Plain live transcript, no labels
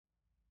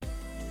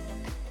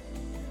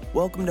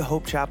Welcome to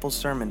Hope Chapel's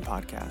Sermon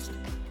Podcast.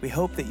 We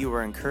hope that you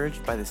are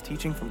encouraged by this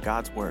teaching from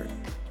God's Word.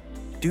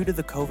 Due to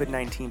the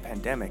COVID-19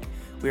 pandemic,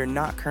 we are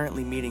not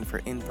currently meeting for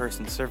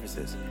in-person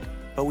services,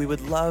 but we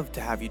would love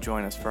to have you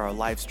join us for our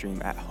live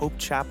stream at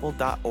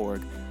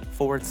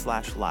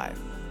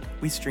hopechapel.org/live.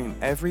 We stream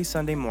every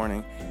Sunday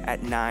morning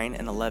at 9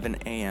 and 11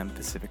 a.m.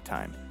 Pacific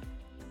Time.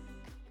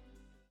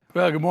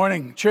 Well, good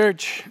morning,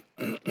 church.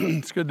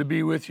 It's good to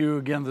be with you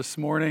again this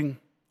morning.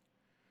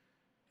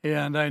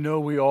 And I know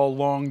we all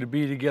long to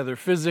be together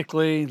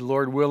physically,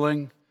 Lord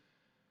willing.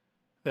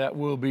 That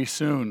will be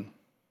soon.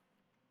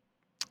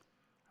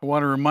 I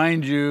want to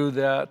remind you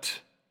that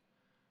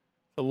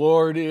the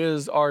Lord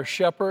is our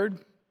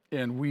shepherd,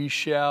 and we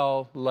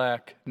shall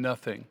lack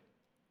nothing.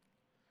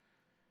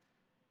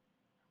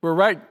 We're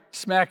right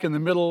smack in the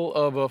middle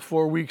of a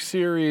 4-week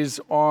series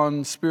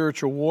on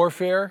spiritual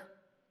warfare.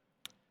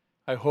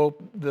 I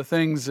hope the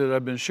things that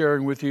I've been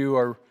sharing with you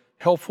are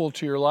helpful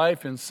to your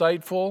life,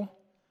 insightful,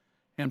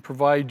 and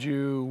provide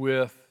you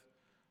with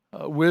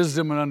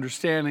wisdom and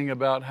understanding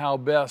about how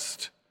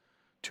best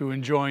to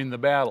enjoy the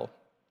battle.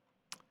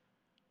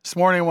 This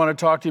morning I want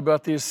to talk to you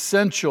about the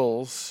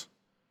essentials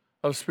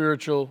of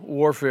spiritual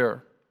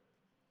warfare.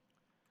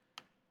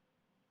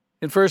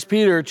 In 1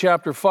 Peter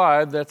chapter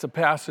 5, that's a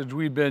passage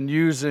we've been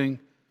using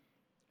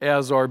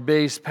as our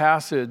base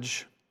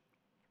passage.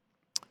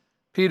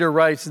 Peter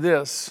writes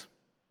this: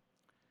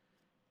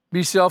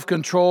 "Be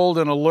self-controlled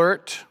and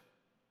alert.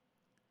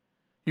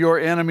 Your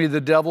enemy,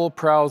 the devil,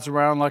 prowls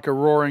around like a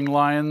roaring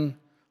lion,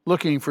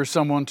 looking for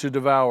someone to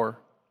devour.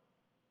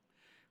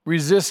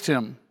 Resist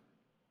him,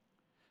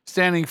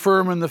 standing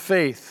firm in the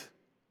faith,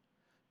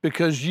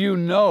 because you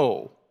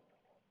know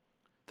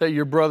that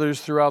your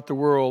brothers throughout the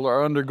world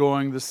are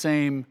undergoing the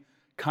same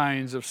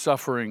kinds of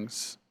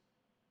sufferings.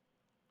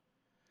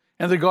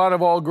 And the God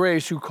of all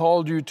grace, who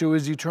called you to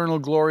his eternal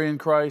glory in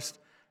Christ,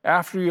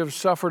 after you have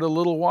suffered a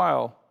little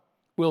while,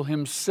 will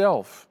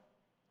himself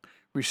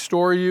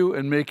restore you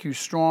and make you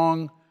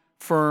strong,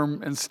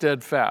 firm, and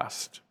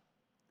steadfast.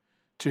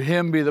 To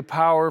him be the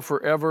power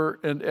forever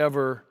and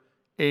ever.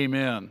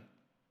 Amen."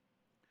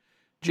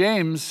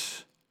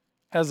 James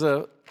has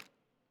a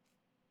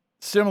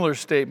similar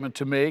statement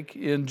to make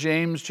in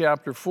James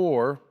chapter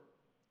 4,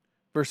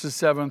 verses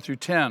 7 through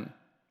 10.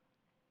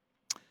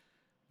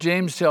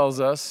 James tells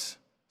us,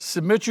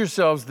 "Submit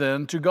yourselves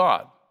then to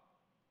God.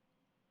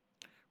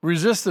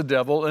 Resist the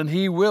devil, and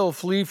he will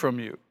flee from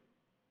you.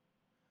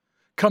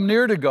 Come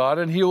near to God,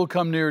 and he will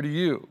come near to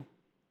you.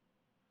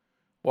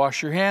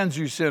 Wash your hands,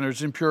 you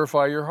sinners, and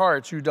purify your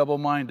hearts, you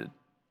double-minded.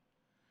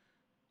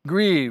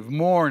 Grieve,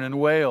 mourn, and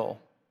wail.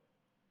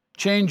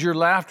 Change your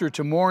laughter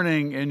to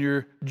mourning and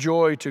your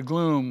joy to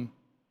gloom.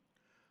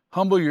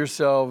 Humble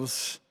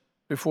yourselves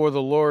before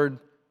the Lord,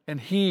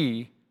 and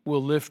he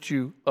will lift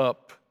you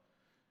up."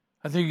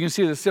 I think you can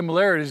see the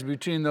similarities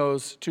between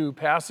those two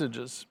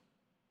passages.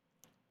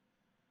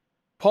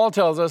 Paul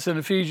tells us in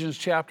Ephesians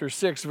chapter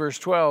 6, verse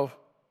 12,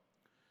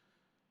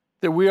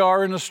 that we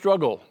are in a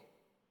struggle.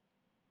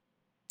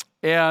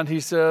 And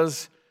he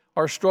says,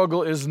 our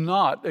struggle is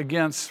not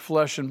against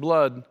flesh and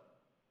blood,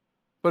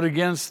 but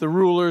against the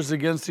rulers,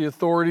 against the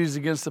authorities,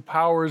 against the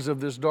powers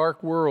of this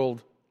dark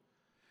world,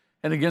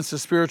 and against the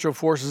spiritual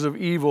forces of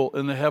evil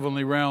in the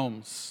heavenly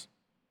realms.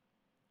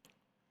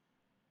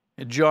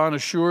 And John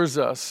assures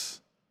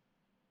us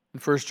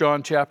in 1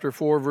 John chapter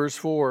 4, verse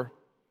 4,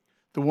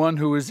 the one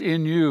who is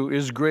in you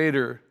is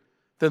greater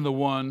than the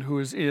one who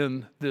is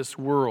in this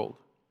world.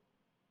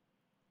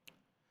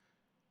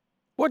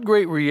 What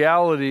great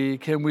reality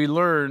can we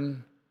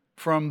learn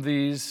from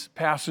these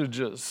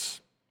passages?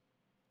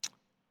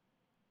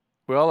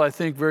 Well, I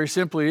think very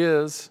simply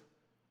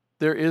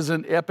there is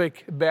an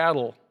epic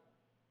battle,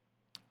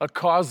 a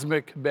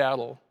cosmic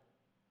battle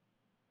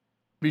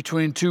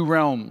between two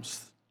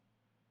realms,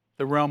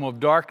 the realm of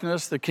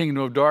darkness, the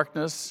kingdom of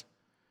darkness,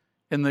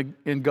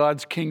 in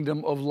God's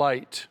kingdom of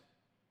light.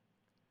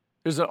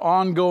 There's an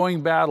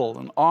ongoing battle,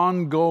 an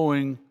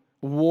ongoing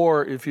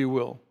war, if you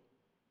will.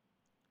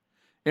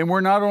 And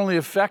we're not only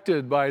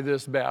affected by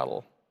this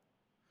battle,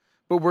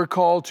 but we're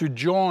called to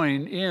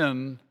join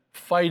in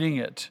fighting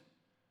it.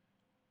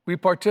 We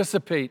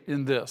participate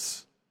in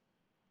this.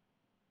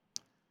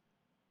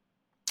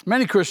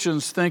 Many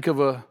Christians think of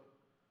a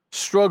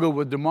struggle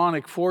with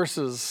demonic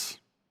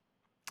forces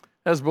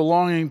as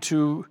belonging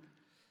to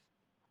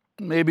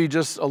maybe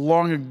just the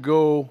long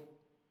ago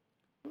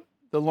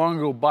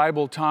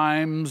Bible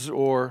times,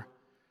 or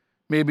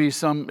maybe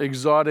some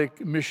exotic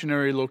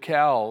missionary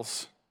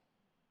locales.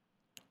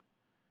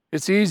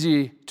 It's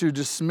easy to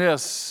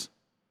dismiss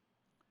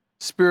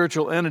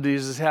spiritual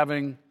entities as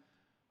having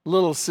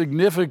little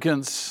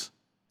significance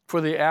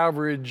for the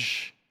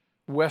average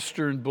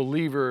Western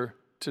believer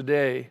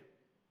today.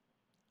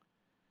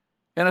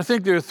 And I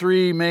think there are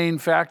three main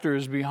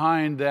factors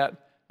behind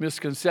that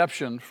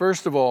misconception.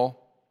 First of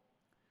all,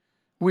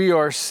 we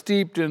are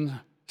steeped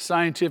in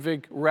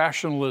scientific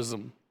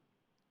rationalism.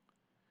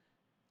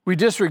 We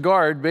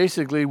disregard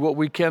basically what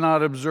we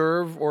cannot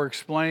observe or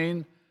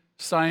explain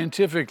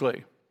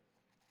scientifically.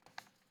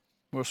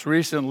 Most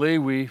recently,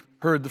 we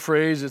heard the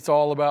phrase, it's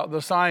all about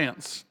the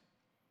science.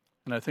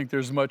 And I think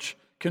there's much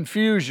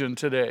confusion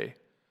today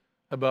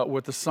about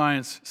what the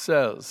science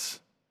says.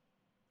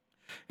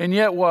 And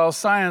yet, while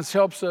science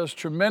helps us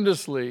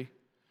tremendously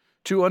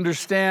to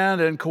understand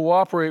and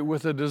cooperate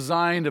with the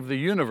design of the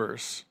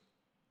universe,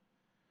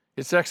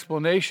 its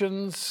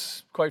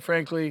explanations, quite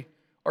frankly,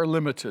 are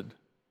limited.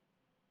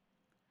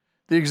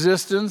 The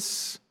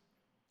existence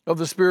of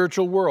the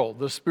spiritual world,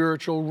 the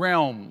spiritual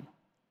realm,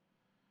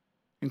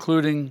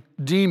 including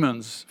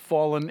demons,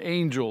 fallen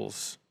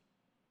angels,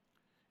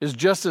 is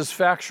just as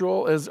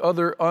factual as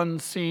other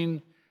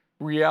unseen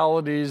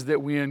realities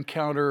that we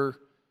encounter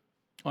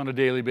on a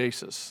daily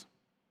basis.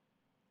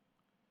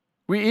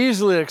 We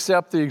easily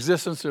accept the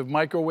existence of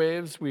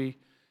microwaves. We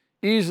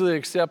easily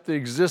accept the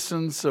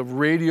existence of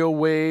radio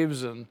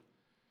waves and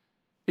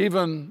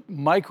even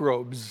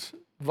microbes,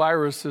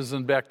 viruses,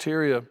 and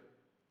bacteria,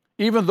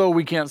 even though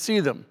we can't see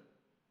them.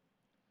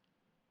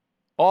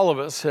 All of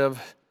us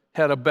have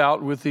had a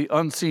bout with the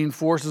unseen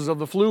forces of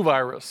the flu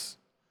virus,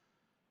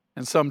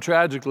 and some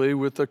tragically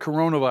with the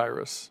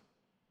coronavirus.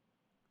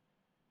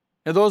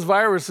 And those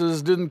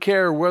viruses didn't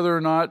care whether or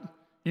not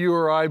you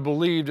or I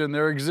believed in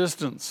their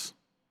existence.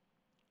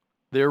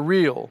 They're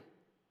real.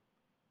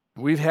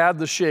 We've had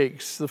the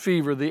shakes, the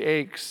fever, the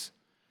aches,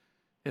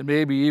 and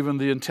maybe even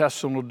the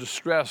intestinal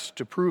distress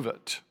to prove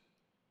it.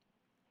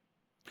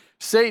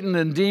 Satan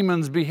and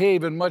demons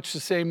behave in much the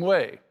same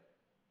way.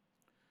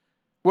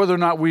 Whether or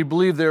not we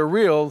believe they're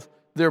real,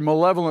 their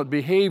malevolent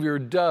behavior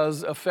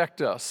does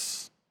affect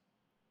us.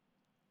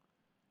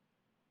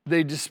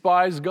 They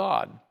despise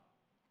God.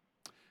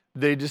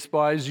 They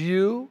despise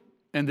you,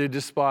 and they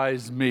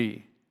despise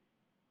me.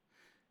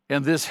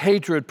 And this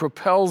hatred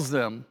propels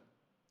them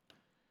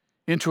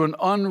into an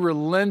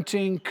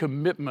unrelenting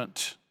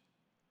commitment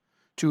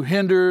to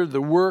hinder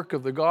the work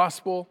of the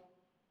gospel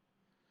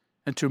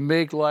and to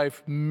make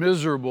life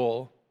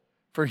miserable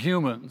for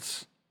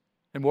humans,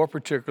 and more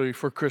particularly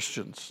for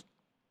Christians.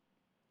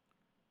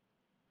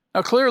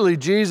 Now, clearly,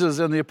 Jesus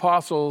and the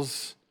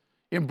apostles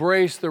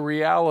embraced the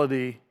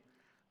reality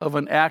of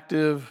an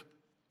active,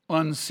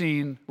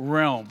 unseen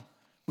realm.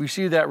 We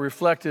see that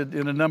reflected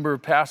in a number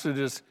of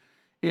passages.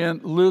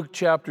 In Luke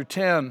chapter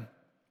 10,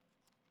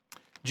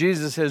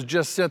 Jesus has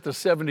just sent the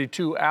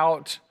 72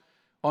 out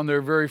on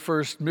their very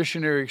first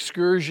missionary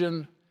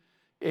excursion,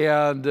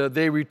 and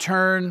they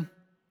return.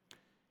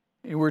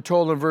 And we're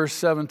told in verse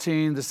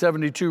 17, the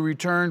 72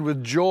 returned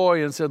with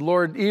joy and said,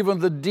 "Lord, even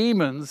the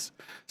demons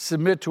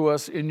submit to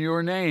us in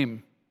your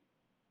name."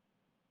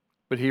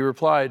 But he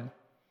replied,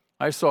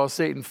 "I saw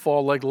Satan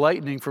fall like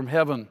lightning from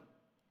heaven.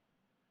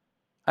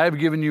 I have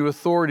given you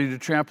authority to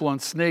trample on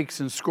snakes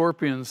and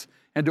scorpions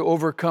and to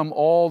overcome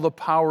all the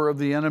power of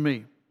the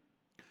enemy.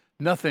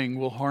 Nothing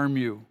will harm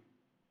you.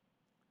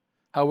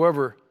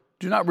 However,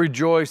 do not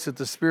rejoice that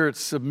the spirits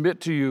submit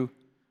to you,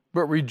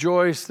 but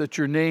rejoice that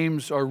your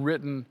names are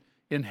written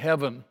in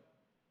heaven."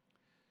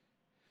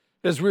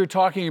 As we're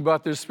talking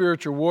about this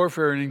spiritual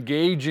warfare and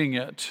engaging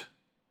it,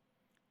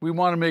 we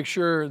want to make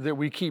sure that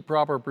we keep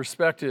proper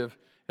perspective.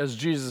 As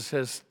Jesus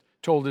has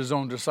told his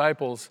own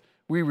disciples,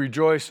 we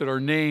rejoice that our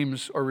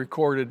names are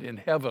recorded in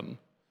heaven,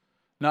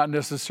 not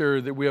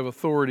necessarily that we have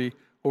authority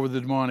over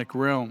the demonic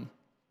realm.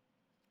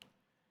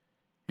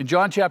 In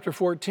John chapter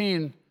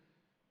 14,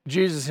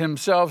 Jesus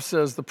himself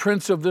says, "The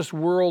prince of this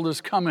world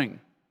is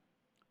coming."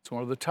 It's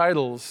one of the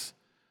titles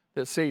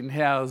that Satan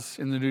has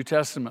in the New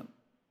Testament.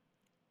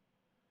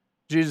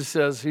 Jesus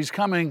says, he's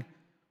coming,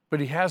 but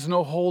he has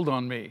no hold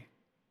on me.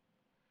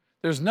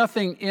 There's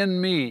nothing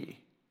in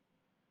me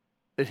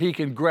that he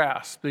can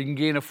grasp, that he can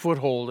gain a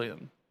foothold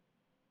in.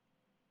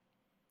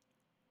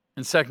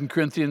 In 2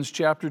 Corinthians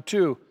chapter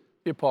 2,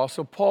 the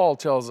Apostle Paul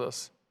tells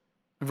us,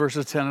 in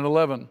verses 10 and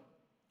 11,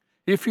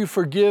 "If you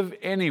forgive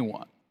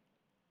anyone,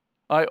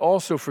 I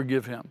also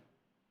forgive him.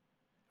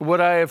 What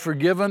I have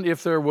forgiven,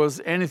 if there was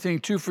anything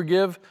to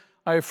forgive,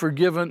 I have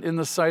forgiven in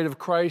the sight of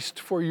Christ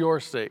for your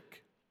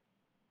sake,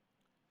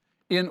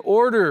 in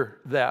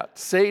order that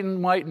Satan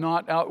might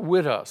not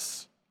outwit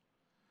us,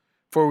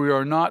 for we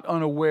are not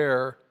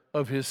unaware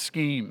of his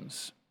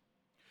schemes."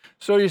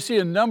 So you see,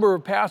 a number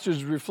of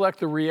passages reflect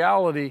the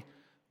reality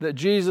that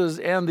Jesus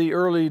and the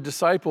early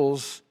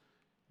disciples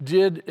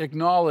did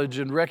acknowledge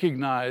and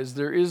recognize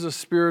there is a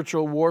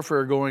spiritual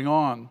warfare going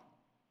on.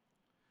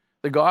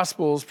 The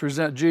Gospels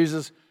present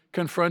Jesus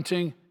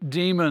confronting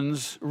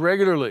demons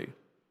regularly.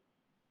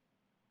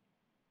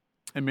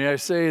 And may I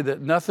say that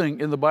nothing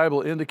in the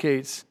Bible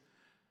indicates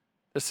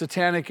that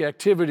satanic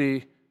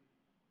activity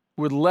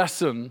would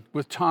lessen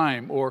with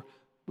time or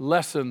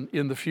lessen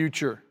in the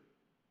future.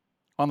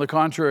 On the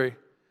contrary,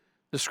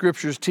 the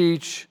scriptures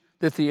teach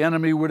that the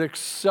enemy would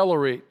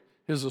accelerate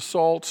his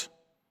assault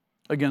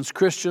against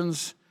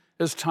Christians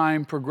as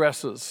time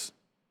progresses.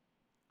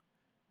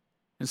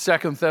 In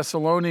 2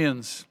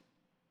 Thessalonians,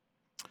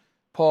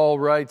 Paul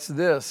writes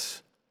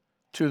this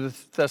to the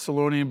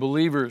Thessalonian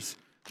believers.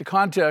 The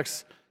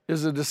context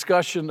is a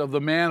discussion of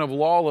the man of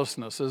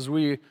lawlessness, as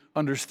we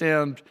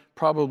understand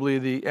probably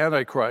the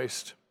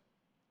Antichrist.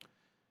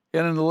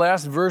 And in the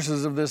last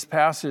verses of this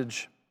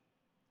passage,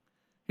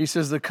 he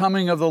says, the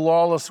coming of the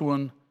lawless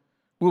one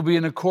will be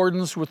in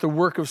accordance with the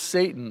work of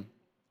Satan,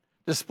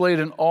 displayed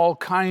in all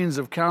kinds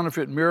of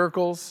counterfeit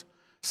miracles,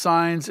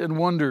 signs, and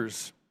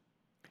wonders,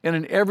 and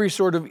in every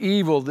sort of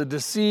evil that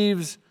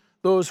deceives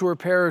those who are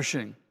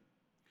perishing.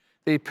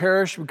 They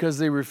perish because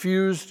they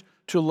refused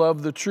to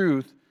love the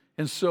truth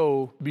and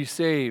so be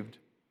saved.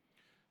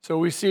 So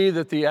we see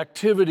that the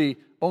activity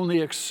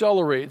only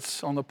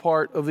accelerates on the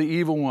part of the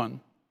evil one.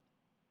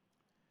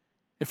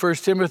 In 1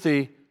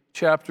 Timothy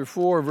chapter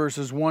 4,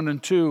 verses 1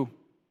 and 2,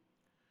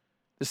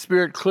 the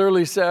Spirit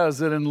clearly says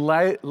that in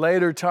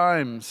later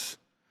times,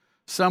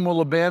 some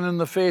will abandon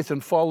the faith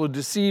and follow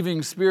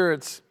deceiving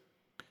spirits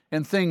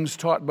and things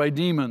taught by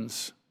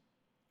demons.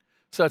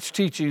 Such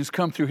teachings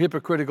come through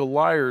hypocritical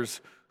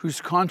liars whose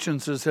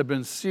consciences have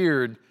been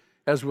seared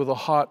as with a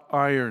hot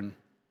iron.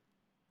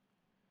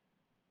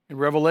 In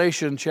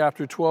Revelation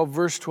chapter 12,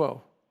 verse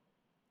 12,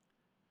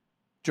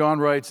 John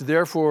writes,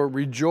 therefore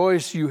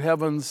rejoice, you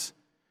heavens,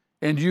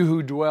 and you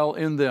who dwell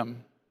in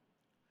them.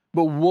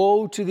 But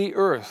woe to the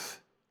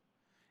earth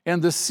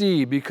and the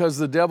sea, because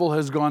the devil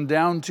has gone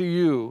down to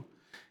you.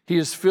 He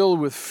is filled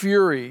with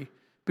fury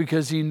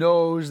because he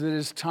knows that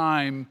his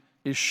time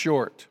is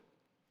short.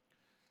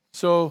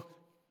 So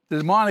the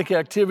demonic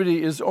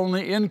activity is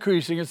only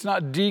increasing. It's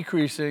not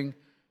decreasing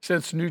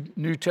since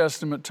New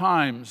Testament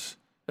times,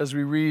 as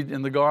we read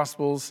in the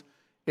Gospels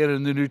and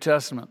in the New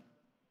Testament.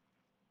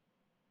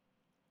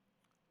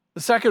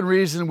 The second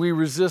reason we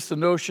resist the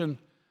notion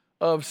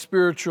of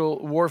spiritual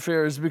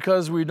warfare is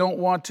because we don't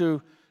want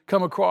to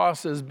come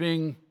across as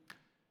being,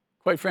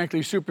 quite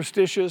frankly,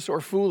 superstitious or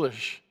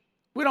foolish.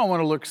 We don't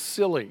want to look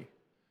silly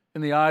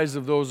in the eyes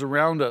of those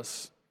around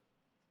us.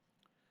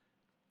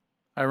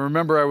 I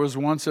remember I was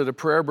once at a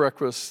prayer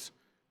breakfast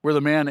where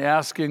the man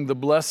asking the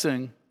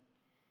blessing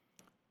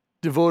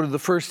devoted the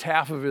first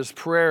half of his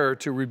prayer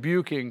to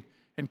rebuking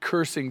and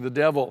cursing the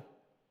devil.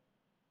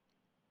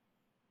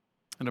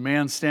 And a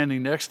man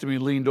standing next to me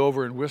leaned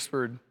over and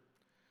whispered,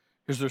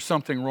 is there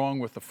something wrong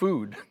with the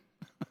food?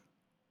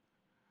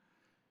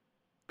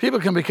 People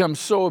can become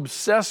so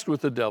obsessed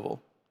with the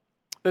devil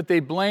that they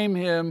blame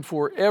him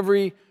for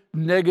every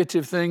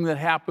negative thing that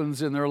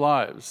happens in their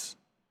lives.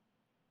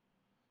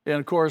 And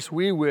of course,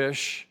 we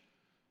wish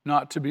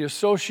not to be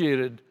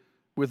associated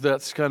with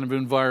that kind of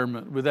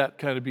environment, with that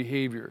kind of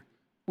behavior.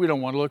 We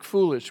don't want to look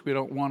foolish. We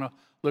don't want to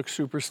look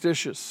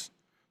superstitious.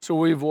 So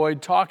we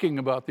avoid talking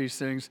about these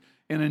things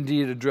and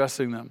indeed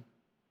addressing them.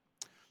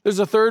 There's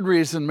a third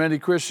reason many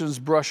Christians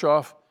brush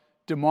off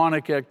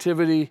demonic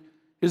activity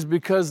is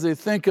because they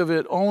think of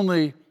it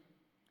only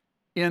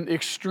in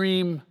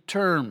extreme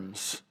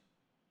terms.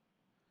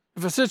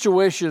 If a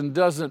situation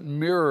doesn't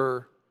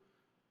mirror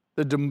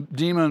the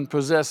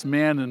demon-possessed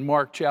man in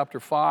Mark chapter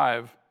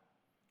 5,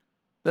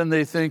 then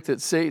they think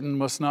that Satan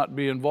must not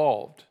be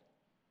involved.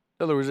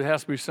 In other words, it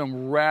has to be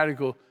some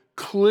radical,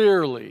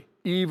 clearly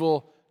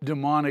evil,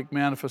 demonic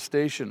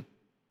manifestation.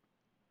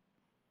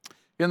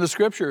 In the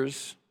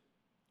scriptures,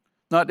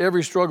 not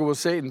every struggle with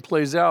Satan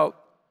plays out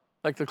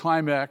like the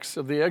climax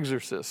of The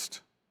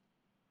Exorcist.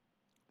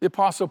 The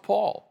Apostle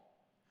Paul,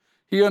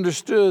 he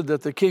understood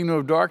that the kingdom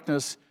of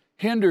darkness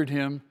hindered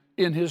him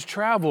in his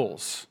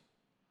travels.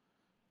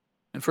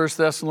 In 1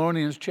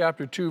 Thessalonians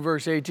chapter 2,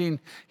 verse 18,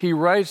 he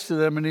writes to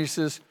them and he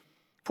says,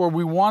 for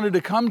we wanted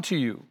to come to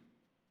you.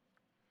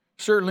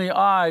 Certainly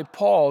I,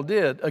 Paul,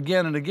 did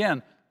again and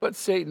again, but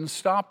Satan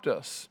stopped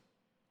us.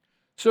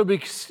 So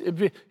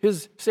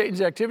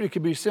Satan's activity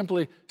could be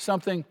simply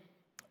something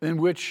in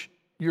which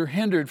you're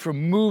hindered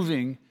from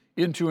moving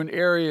into an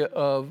area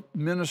of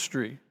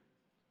ministry.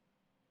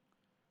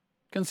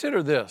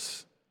 Consider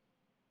this.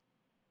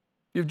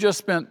 You've just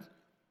spent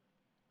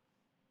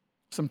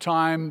some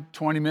time,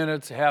 20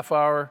 minutes, a half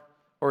hour,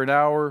 or an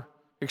hour,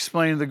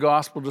 explaining the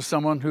gospel to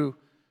someone who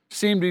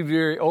seemed to be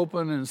very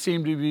open and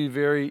seemed to be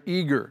very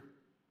eager.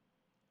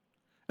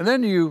 And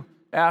then you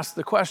ask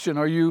the question,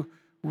 are you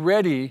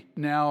ready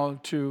now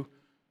to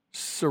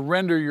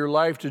surrender your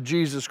life to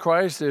Jesus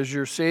Christ as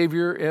your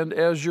Savior and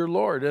as your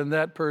Lord? And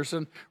that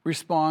person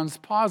responds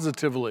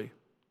positively.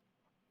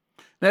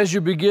 And as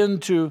you begin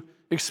to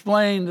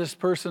explain this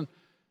person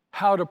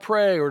how to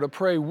pray or to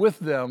pray with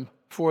them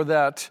for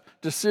that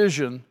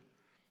decision,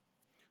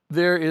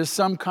 there is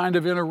some kind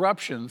of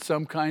interruption,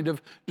 some kind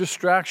of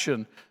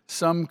distraction,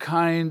 some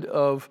kind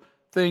of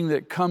thing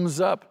that comes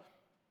up.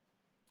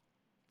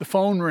 The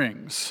phone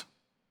rings.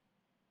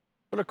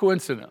 What a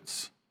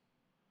coincidence.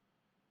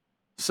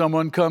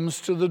 Someone comes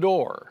to the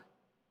door.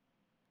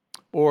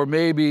 Or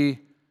maybe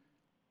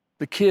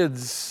the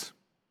kids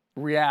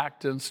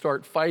react and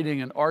start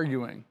fighting and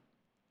arguing.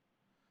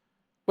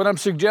 What I'm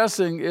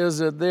suggesting is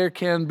that there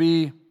can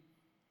be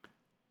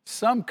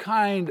some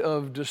kind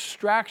of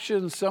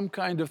distraction, some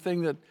kind of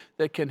thing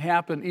that can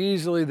happen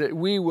easily that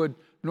we would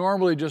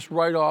normally just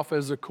write off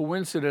as a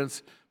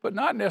coincidence, but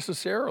not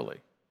necessarily.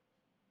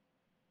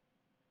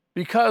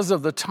 Because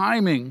of the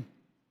timing,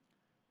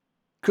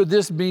 could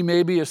this be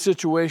maybe a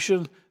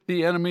situation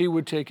the enemy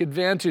would take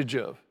advantage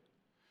of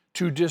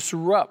to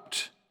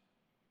disrupt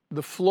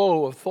the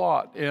flow of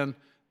thought and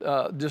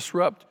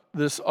disrupt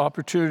this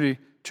opportunity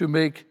to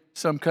make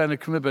some kind of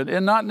commitment,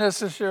 and not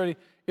necessarily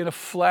in a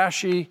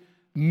flashy,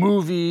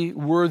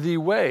 movie-worthy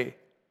way,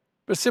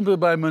 but simply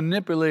by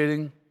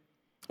manipulating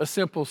a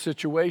simple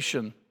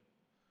situation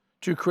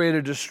to create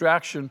a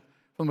distraction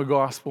from the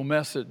gospel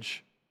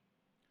message.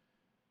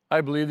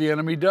 I believe the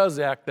enemy does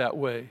act that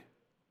way.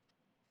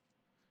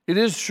 It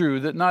is true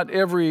that not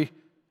every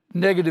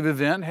negative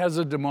event has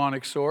a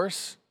demonic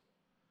source,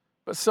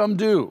 but some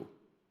do.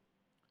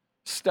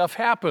 Stuff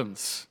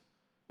happens.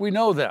 We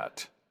know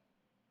that.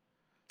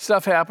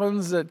 Stuff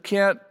happens that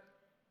can't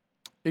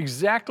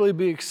exactly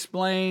be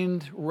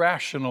explained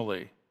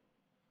rationally.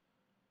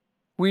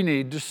 We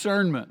need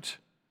discernment.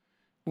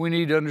 We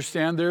need to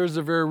understand there is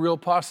a very real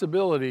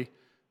possibility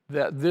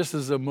that this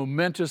is a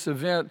momentous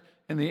event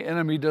and the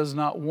enemy does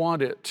not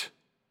want it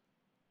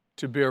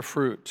to bear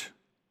fruit.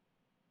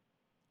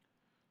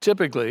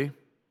 Typically,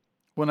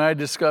 when I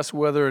discuss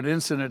whether an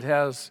incident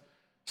has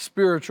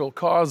spiritual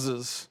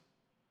causes,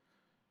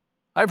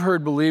 I've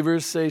heard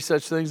believers say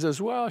such things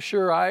as, well,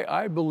 sure,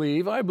 I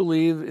believe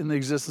in the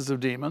existence of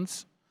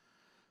demons.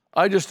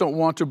 I just don't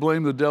want to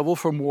blame the devil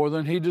for more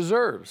than he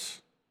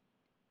deserves.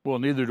 Well,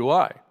 neither do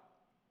I.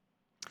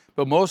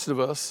 But most of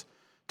us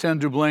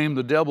tend to blame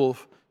the devil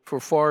for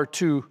far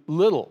too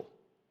little,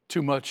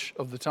 too much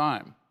of the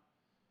time.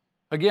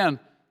 Again,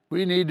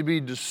 we need to be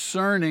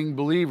discerning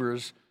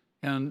believers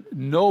and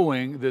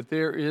knowing that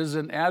there is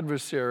an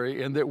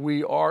adversary and that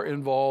we are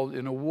involved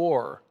in a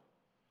war.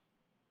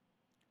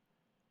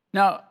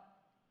 Now,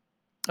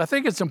 I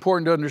think it's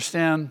important to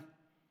understand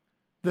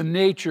the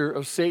nature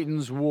of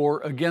Satan's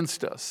war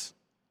against us.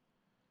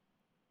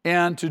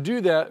 And to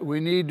do that, we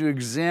need to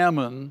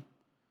examine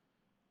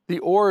the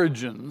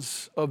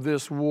origins of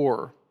this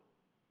war.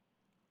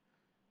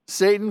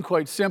 Satan,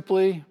 quite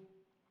simply,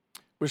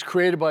 was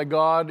created by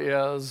God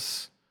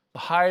as the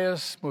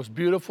highest, most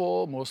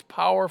beautiful, most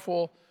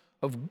powerful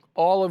of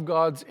all of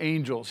God's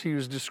angels. He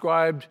was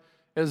described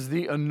as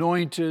the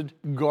anointed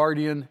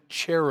guardian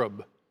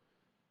cherub.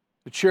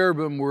 The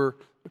cherubim were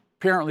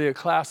apparently a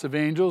class of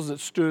angels that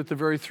stood at the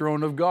very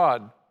throne of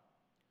God.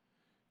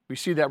 We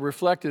see that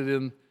reflected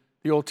in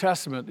the Old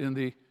Testament in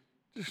the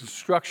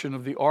construction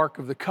of the Ark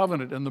of the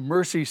Covenant and the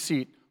mercy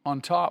seat on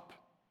top,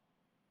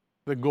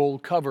 the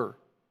gold cover,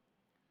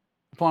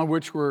 upon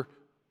which were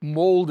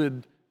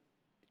molded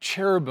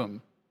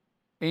cherubim,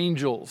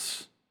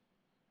 angels.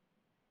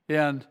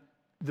 And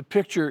the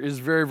picture is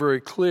very, very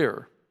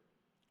clear.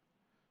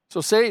 So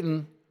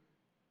Satan,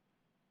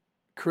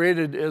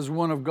 created as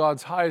one of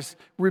God's highest,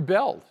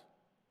 rebelled.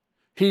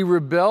 He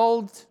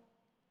rebelled.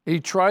 He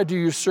tried to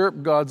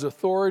usurp God's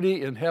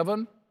authority in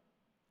heaven.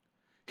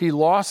 He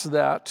lost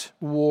that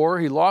war.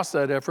 He lost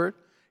that effort.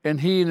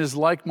 And he and his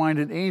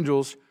like-minded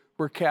angels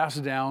were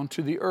cast down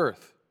to the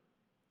earth.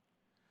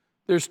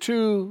 There's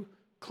two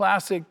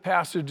classic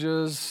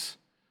passages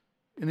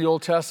in the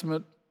Old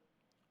Testament,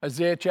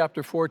 Isaiah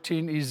chapter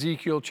 14,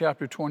 Ezekiel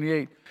chapter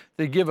 28.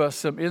 They give us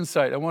some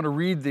insight. I want to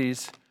read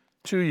these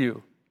to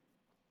you.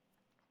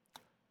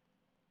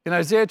 In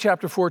Isaiah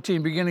chapter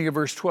 14, beginning of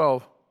verse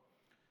 12,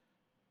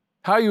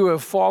 how you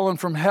have fallen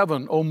from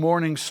heaven, O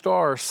morning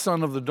star,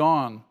 son of the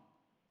dawn.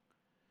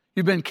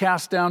 You've been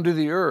cast down to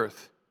the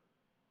earth,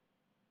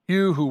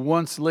 you who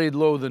once laid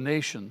low the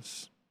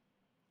nations.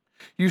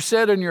 You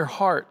said in your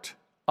heart,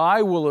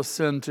 I will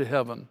ascend to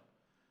heaven.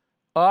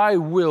 I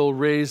will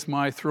raise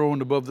my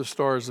throne above the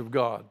stars of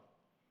God.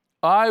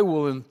 I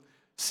will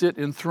sit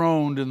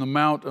enthroned in the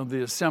mount of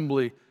the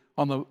assembly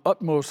on the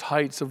utmost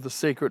heights of the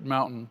sacred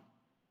mountain.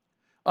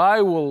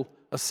 I will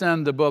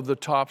ascend above the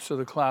tops of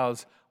the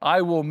clouds.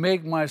 I will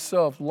make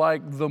myself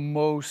like the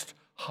Most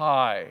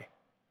High.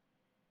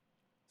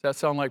 Does that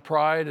sound like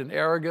pride and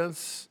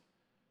arrogance?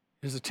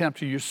 His attempt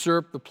to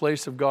usurp the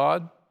place of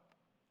God?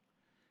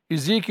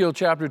 Ezekiel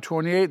chapter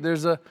 28,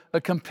 there's a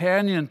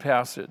companion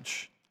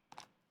passage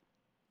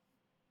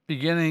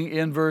beginning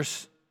in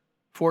verse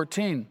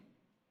 14.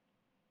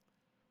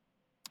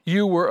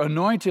 You were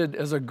anointed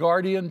as a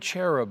guardian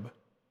cherub,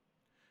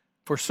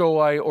 for so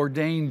I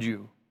ordained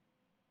you.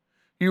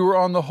 You were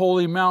on the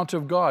holy mount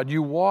of God.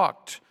 You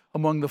walked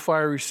among the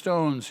fiery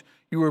stones.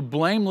 You were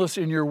blameless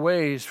in your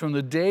ways from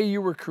the day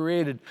you were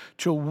created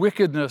till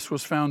wickedness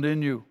was found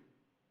in you.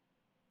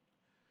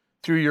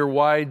 Through your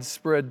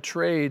widespread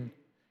trade,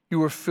 you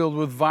were filled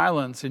with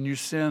violence and you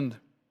sinned.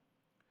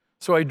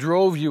 So I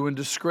drove you in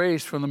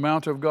disgrace from the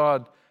mount of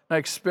God, and I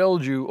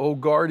expelled you, O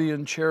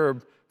guardian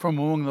cherub, from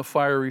among the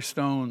fiery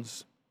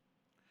stones.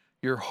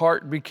 Your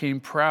heart became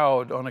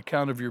proud on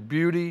account of your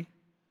beauty,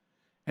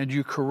 and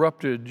you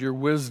corrupted your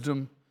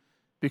wisdom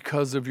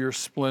because of your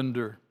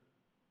splendor.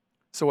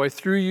 So I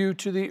threw you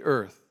to the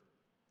earth.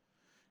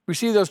 We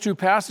see those two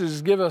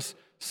passages give us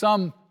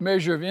some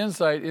measure of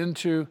insight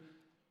into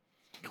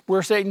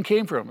where Satan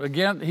came from.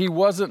 Again, he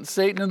wasn't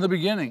Satan in the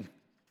beginning,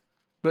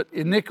 but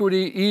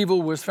iniquity,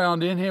 evil was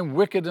found in him,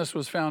 wickedness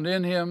was found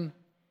in him.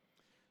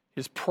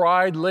 His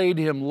pride laid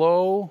him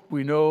low.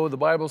 We know the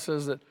Bible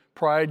says that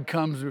pride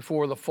comes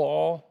before the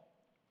fall.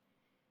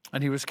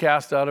 and he was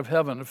cast out of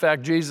heaven. In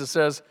fact, Jesus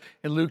says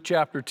in Luke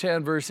chapter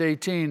 10, verse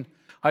 18,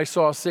 I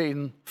saw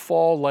Satan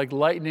fall like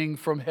lightning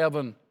from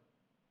heaven.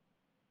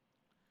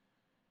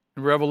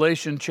 In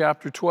Revelation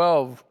chapter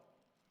 12,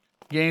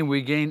 again,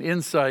 we gain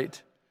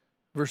insight,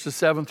 verses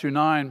 7 through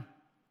 9.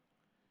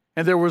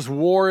 And there was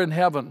war in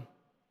heaven.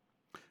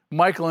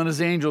 Michael and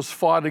his angels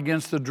fought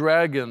against the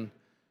dragon,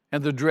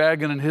 and the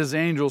dragon and his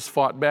angels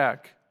fought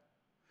back.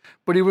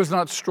 But he was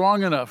not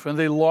strong enough, and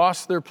they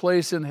lost their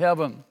place in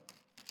heaven.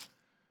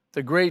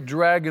 The great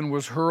dragon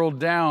was hurled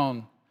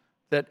down,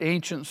 that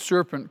ancient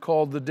serpent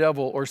called the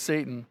devil or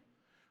Satan,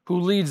 who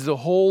leads the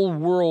whole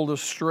world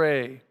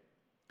astray.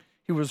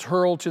 He was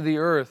hurled to the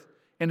earth,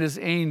 and his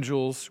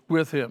angels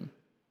with him.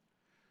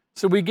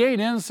 So we gain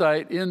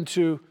insight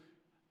into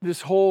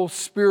this whole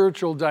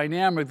spiritual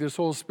dynamic, this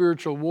whole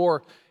spiritual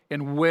war,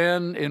 and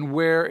when and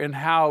where and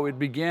how it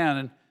began.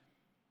 And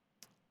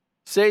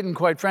Satan,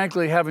 quite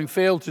frankly, having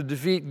failed to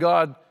defeat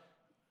God,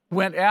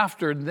 went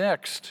after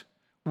next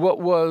what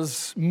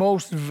was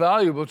most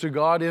valuable to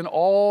God in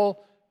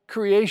all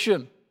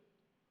creation,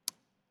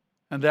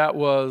 and that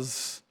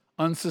was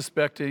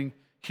unsuspecting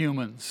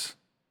humans.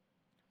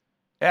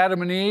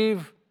 Adam and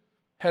Eve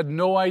had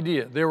no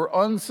idea. They were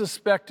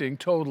unsuspecting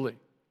totally,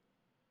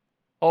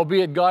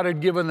 albeit God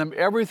had given them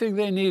everything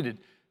they needed,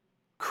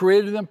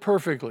 created them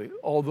perfectly,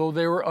 although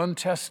they were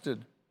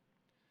untested.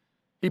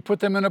 He put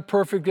them in a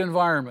perfect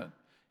environment.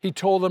 He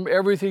told them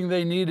everything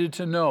they needed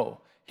to know.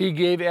 He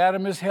gave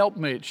Adam his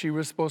helpmate. She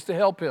was supposed to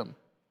help him.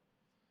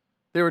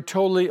 They were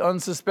totally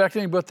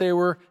unsuspecting, but they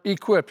were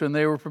equipped and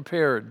they were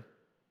prepared.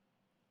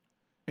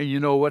 And you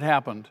know what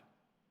happened.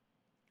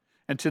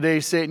 And today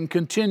Satan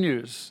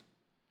continues.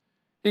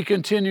 He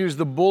continues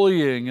the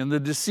bullying and the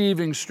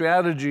deceiving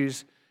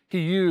strategies he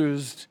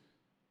used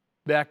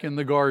back in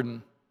the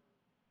garden.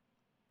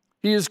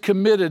 He is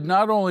committed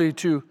not only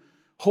to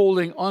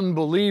holding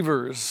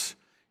unbelievers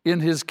in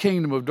his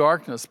kingdom of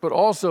darkness, but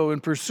also in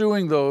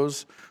pursuing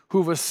those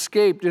who've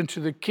escaped into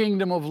the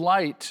kingdom of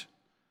light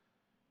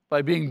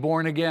by being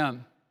born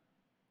again.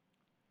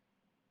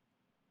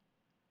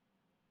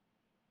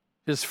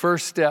 His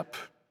first step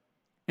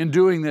in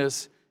doing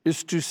this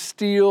is to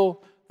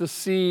steal the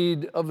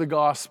seed of the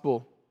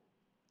gospel.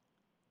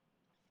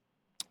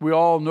 We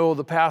all know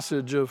the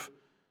passage of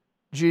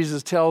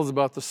Jesus tells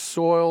about the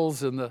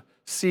soils and the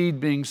seed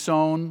being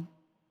sown.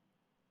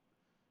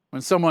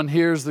 When someone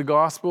hears the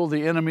gospel,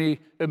 the enemy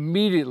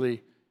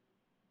immediately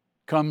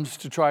comes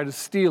to try to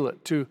steal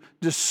it, to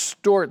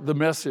distort the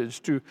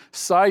message, to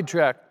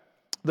sidetrack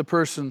the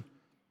person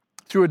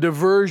through a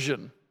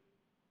diversion,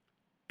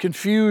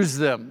 confuse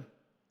them,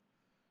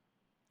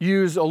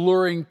 use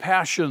alluring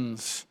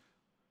passions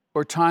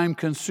or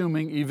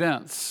time-consuming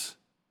events.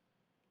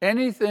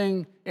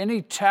 Anything,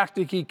 any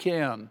tactic he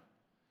can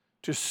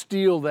to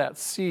steal that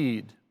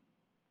seed.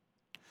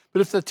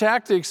 But if the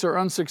tactics are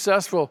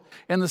unsuccessful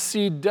and the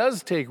seed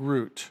does take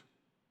root,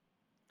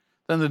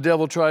 then the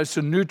devil tries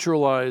to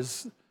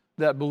neutralize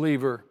that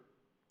believer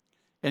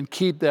and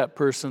keep that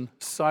person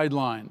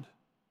sidelined.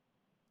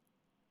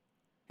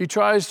 He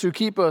tries to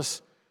keep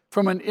us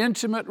from an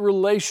intimate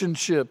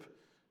relationship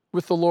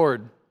with the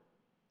Lord.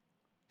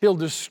 He'll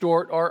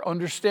distort our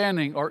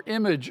understanding, our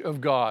image of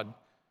God.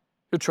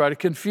 He'll try to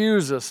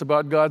confuse us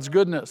about God's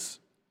goodness.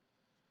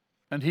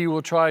 And he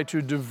will try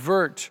to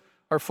divert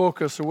our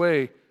focus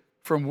away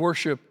from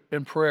worship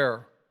and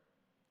prayer.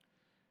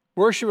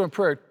 Worship and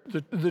prayer,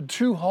 the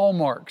two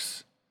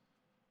hallmarks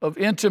of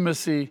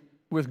intimacy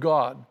with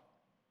God.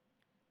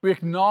 We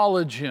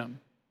acknowledge him.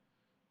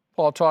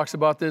 Paul talks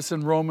about this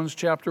in Romans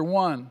chapter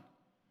 1,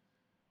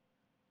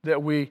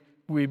 that we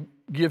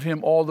give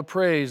him all the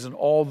praise and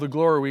all the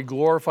glory. We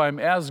glorify him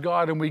as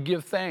God and we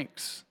give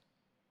thanks.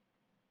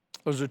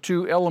 Those are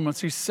two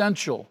elements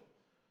essential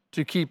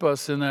to keep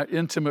us in that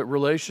intimate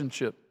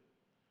relationship,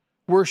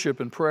 worship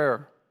and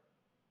prayer.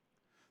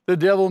 The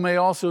devil may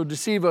also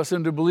deceive us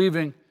into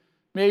believing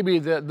maybe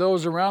that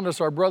those around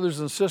us, our brothers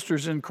and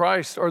sisters in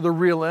Christ, are the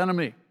real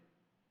enemy.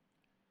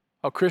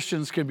 How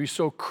Christians can be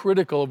so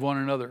critical of one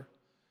another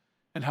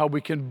and how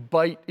we can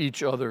bite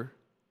each other.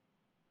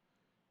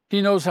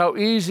 He knows how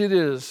easy it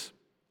is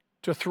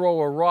to throw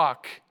a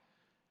rock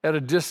at a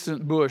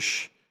distant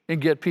bush and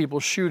get people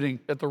shooting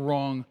at the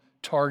wrong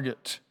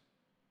target.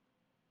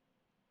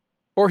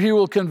 Or he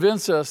will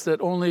convince us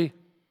that only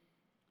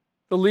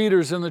the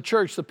leaders in the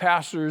church, the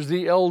pastors,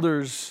 the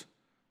elders,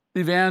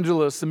 the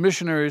evangelists, the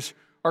missionaries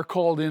are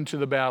called into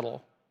the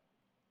battle.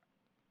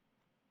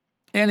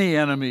 Any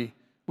enemy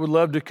would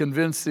love to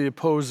convince the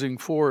opposing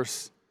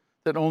force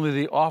that only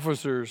the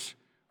officers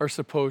are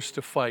supposed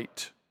to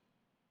fight.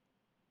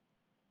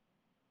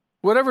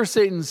 Whatever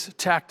Satan's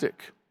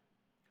tactic,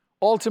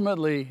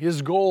 ultimately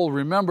his goal,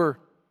 remember,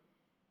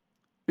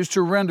 is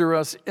to render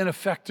us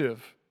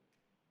ineffective.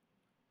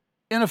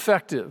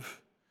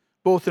 Ineffective,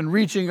 both in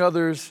reaching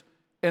others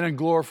and in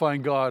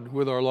glorifying God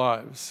with our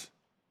lives.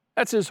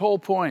 That's his whole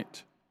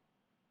point.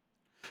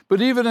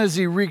 But even as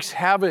he wreaks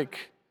havoc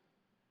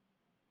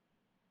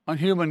on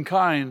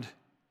humankind,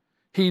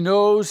 he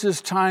knows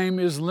his time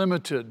is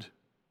limited.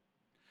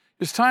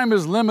 His time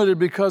is limited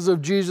because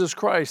of Jesus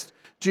Christ,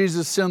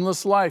 Jesus'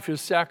 sinless life,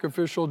 his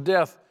sacrificial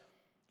death,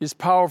 his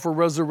powerful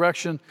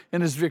resurrection,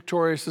 and his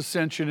victorious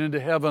ascension into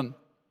heaven.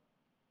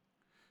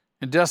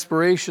 In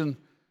desperation,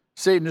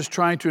 Satan is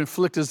trying to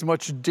inflict as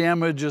much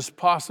damage as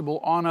possible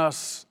on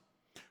us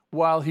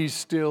while he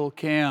still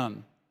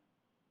can.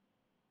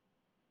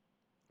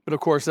 But of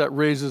course, that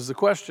raises the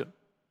question.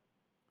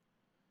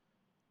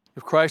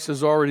 If Christ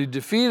has already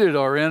defeated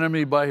our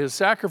enemy by his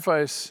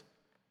sacrifice,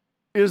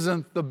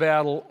 isn't the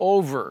battle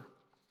over?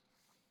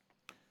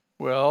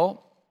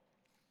 Well,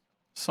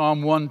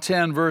 Psalm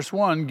 110, verse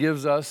 1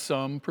 gives us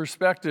some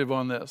perspective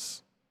on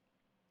this.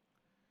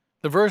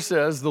 The verse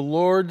says, "The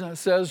Lord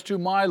says to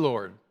my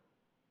Lord,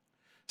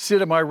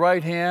 sit at my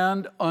right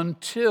hand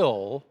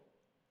until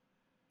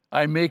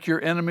I make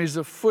your enemies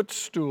a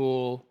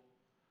footstool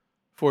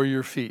for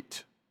your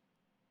feet."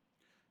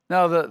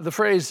 Now, the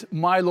phrase,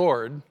 my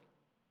Lord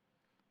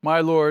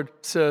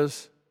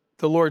says,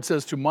 the Lord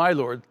says to my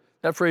Lord,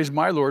 that phrase,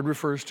 my Lord,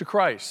 refers to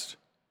Christ.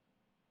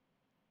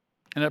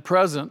 And at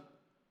present,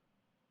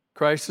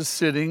 Christ is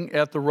sitting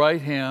at the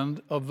right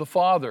hand of the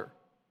Father.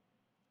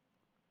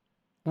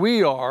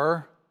 We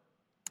are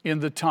in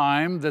the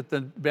time that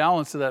the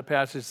balance of that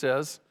passage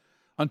says,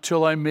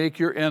 until I make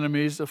your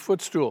enemies a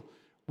footstool.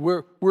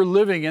 We're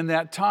living in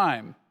that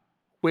time,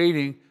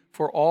 waiting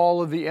for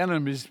all of the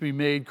enemies to be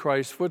made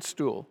Christ's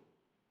footstool.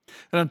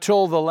 And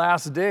until the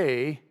last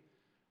day,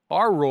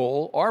 our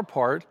role, our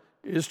part,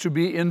 is to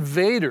be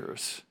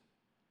invaders,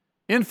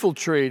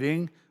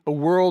 infiltrating a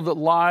world that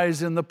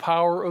lies in the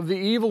power of the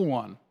evil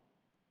one.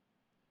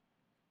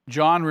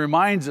 John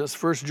reminds us,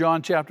 1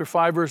 John chapter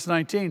 5, verse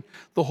 19,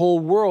 the whole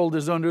world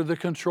is under the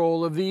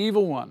control of the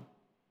evil one.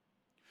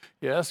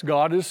 Yes,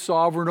 God is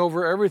sovereign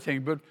over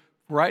everything, but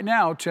right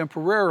now,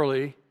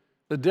 temporarily,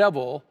 the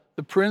devil,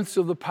 the prince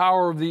of the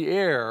power of the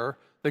air,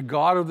 the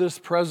God of this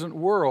present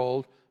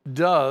world,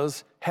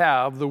 does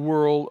have the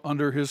world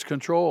under his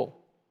control.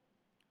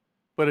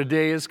 But a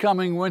day is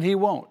coming when he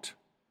won't.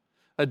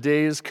 A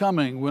day is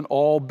coming when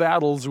all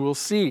battles will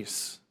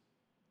cease.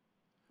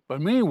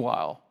 But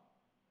meanwhile,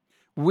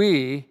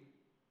 we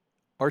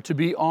are to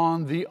be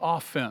on the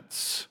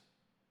offense.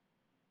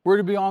 We're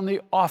to be on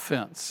the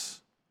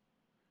offense.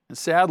 And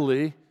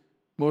sadly,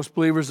 most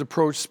believers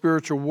approach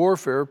spiritual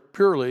warfare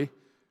purely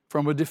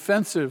from a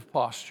defensive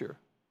posture,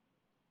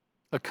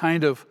 a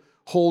kind of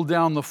hold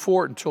down the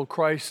fort until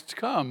Christ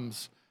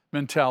comes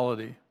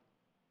mentality.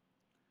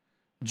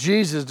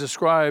 Jesus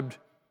described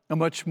a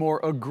much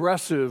more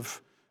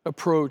aggressive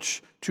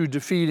approach to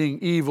defeating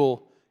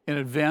evil and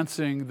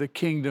advancing the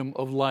kingdom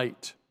of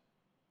light.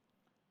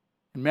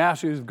 In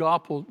Matthew's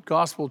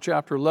Gospel,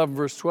 chapter 11,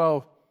 verse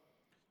 12,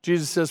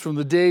 Jesus says, "From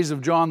the days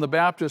of John the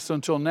Baptist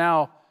until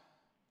now,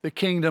 the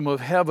kingdom of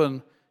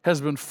heaven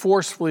has been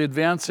forcefully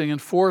advancing,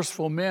 and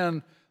forceful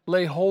men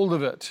lay hold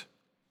of it."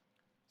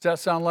 Does that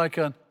sound like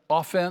an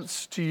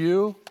offense to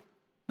you?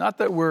 Not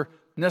that we're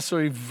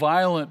necessarily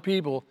violent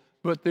people,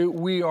 but that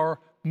we are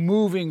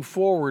moving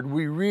forward.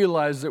 We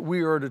realize that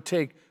we are to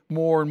take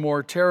more and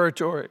more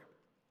territory.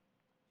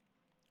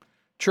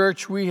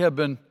 Church, we have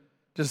been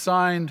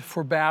designed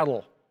for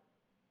battle.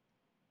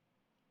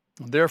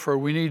 Therefore,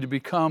 we need to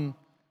become,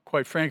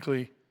 quite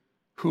frankly,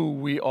 who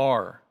we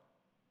are.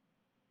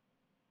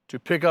 To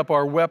pick up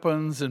our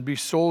weapons and be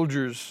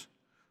soldiers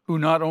who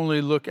not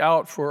only look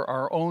out for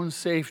our own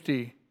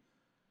safety,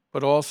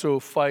 but also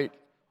fight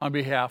on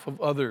behalf of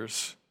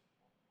others.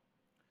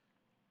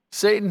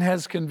 Satan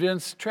has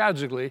convinced,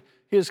 tragically,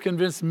 he has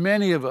convinced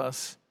many of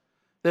us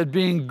that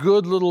being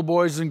good little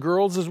boys and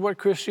girls is what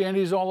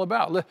Christianity is all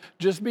about.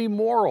 Just be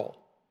moral.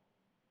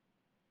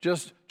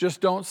 Just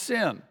don't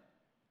sin.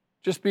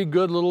 Just be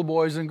good little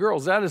boys and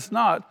girls. That is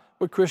not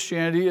what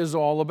Christianity is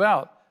all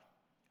about.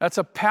 That's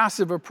a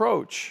passive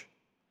approach.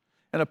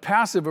 And a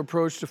passive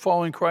approach to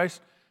following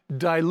Christ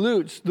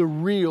dilutes the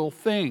real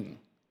thing.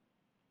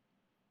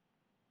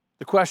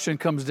 The question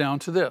comes down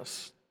to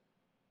this: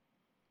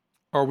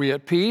 are we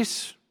at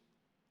peace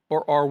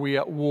or are we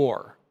at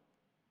war?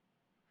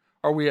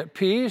 Are we at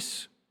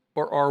peace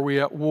or are we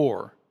at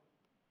war?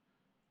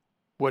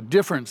 What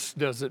difference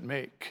does it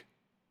make?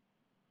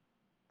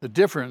 The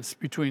difference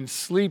between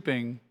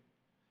sleeping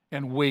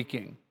and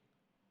waking.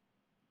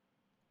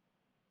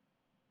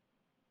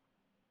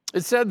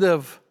 It's said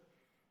of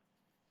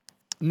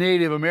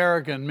Native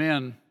American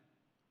men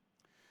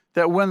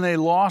that when they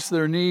lost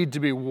their need to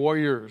be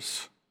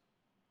warriors,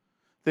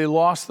 they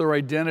lost their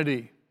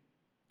identity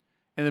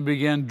and they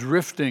began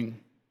drifting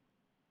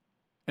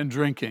and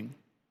drinking.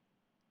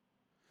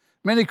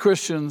 Many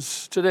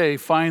Christians today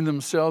find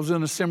themselves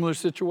in a similar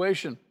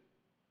situation.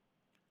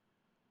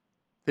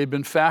 They've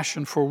been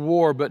fashioned for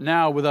war, but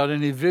now without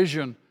any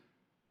vision,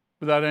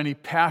 without any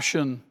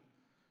passion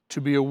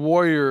to be a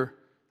warrior,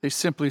 they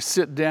simply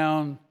sit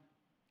down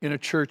in a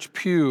church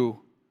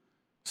pew,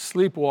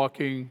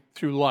 sleepwalking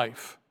through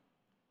life.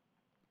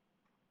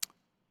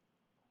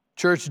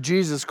 Church,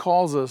 Jesus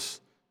calls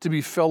us to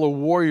be fellow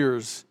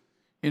warriors,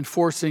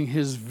 enforcing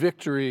his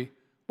victory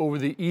over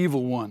the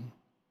evil one.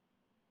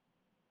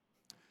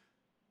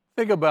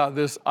 Think about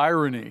this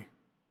irony.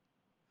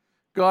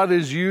 God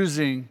is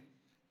using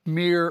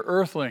mere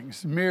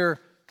earthlings, mere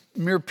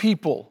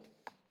people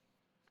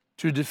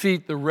to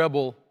defeat the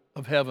rebel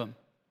of heaven.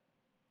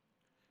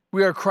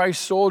 We are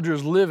Christ's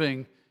soldiers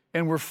living,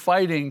 and we're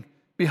fighting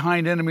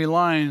behind enemy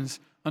lines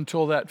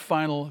until that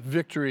final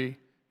victory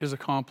is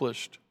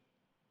accomplished.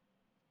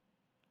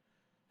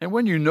 And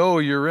when you know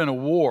you're in a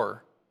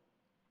war,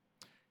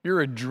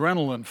 your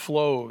adrenaline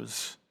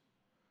flows,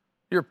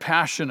 you're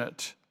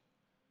passionate,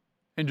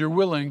 and you're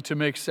willing to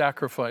make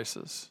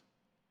sacrifices.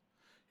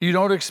 You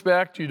don't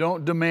expect, you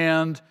don't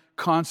demand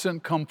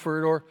constant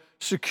comfort or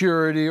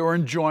security or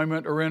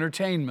enjoyment or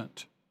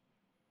entertainment.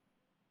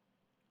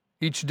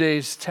 Each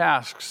day's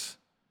tasks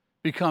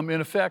become,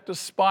 in effect, a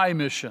spy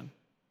mission,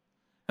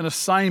 an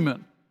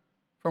assignment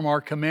from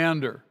our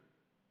commander.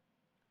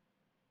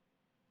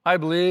 I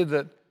believe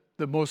that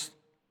the most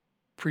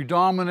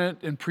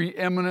predominant and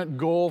preeminent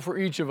goal for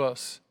each of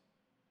us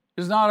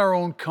is not our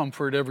own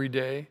comfort every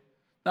day,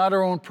 not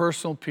our own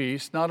personal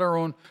peace, not our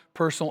own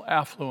personal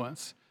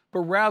affluence,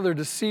 but rather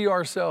to see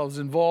ourselves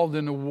involved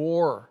in a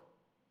war,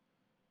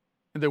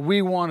 and that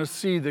we want to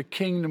see the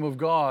kingdom of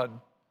God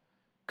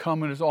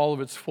come in all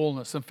of its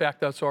fullness. In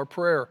fact, that's our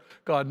prayer.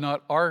 God,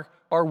 not our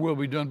will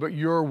be done, but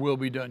your will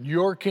be done.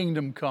 Your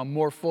kingdom come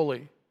more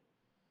fully.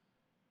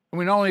 And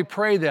we not only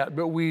pray that,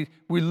 but we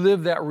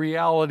live that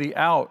reality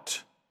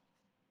out.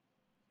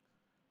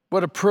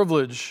 What a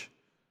privilege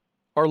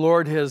our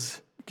Lord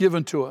has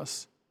given to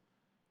us.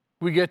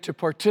 We get to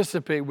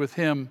participate with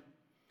him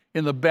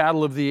in the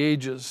battle of the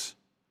ages.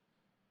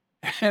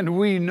 And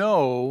we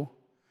know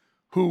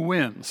who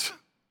wins.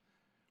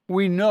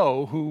 We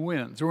know who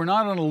wins. We're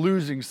not on a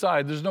losing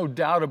side. There's no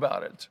doubt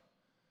about it.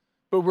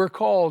 But we're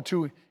called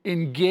to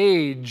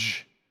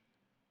engage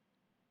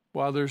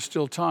while there's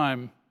still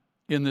time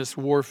in this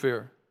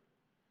warfare.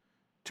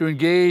 To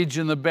engage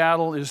in the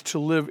battle is to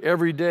live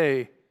every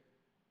day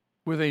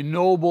with a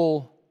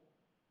noble,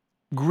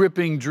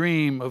 gripping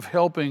dream of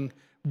helping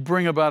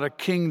bring about a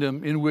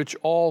kingdom in which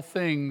all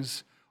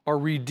things are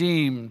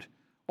redeemed,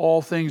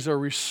 all things are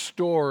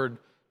restored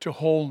to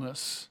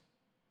wholeness.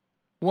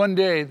 One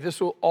day, this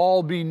will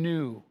all be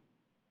new,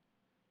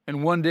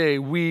 and one day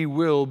we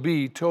will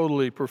be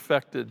totally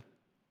perfected.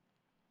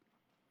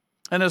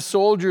 And as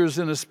soldiers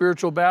in a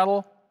spiritual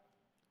battle,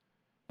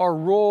 our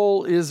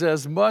role is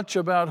as much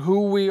about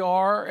who we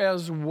are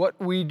as what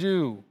we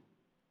do.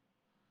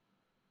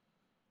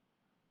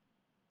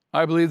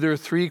 I believe there are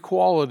three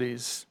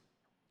qualities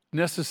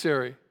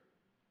necessary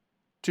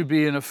to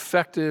be an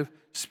effective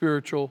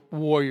spiritual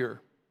warrior.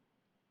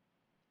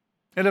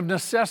 And of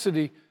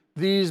necessity,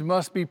 these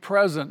must be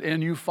present,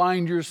 and you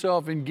find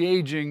yourself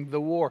engaging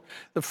the war.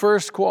 The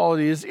first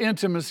quality is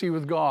intimacy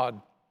with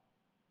God.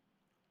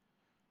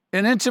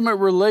 An intimate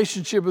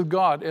relationship with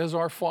God as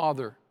our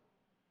Father.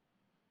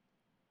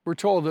 We're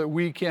told that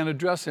we can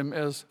address him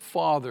as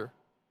Father,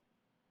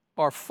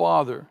 our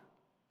Father.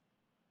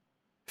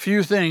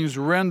 Few things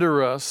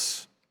render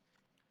us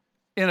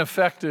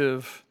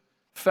ineffective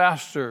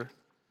faster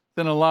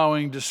than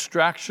allowing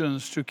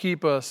distractions to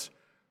keep us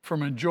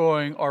from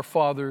enjoying our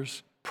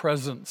Father's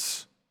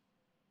presence.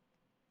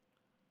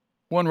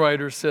 One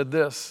writer said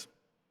this: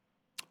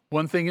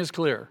 one thing is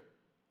clear.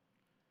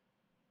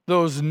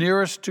 Those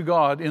nearest to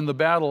God in the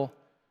battle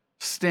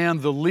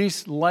stand the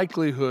least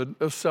likelihood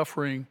of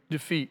suffering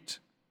defeat.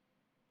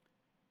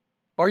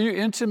 Are you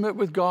intimate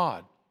with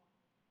God?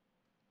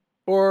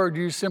 Or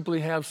do you simply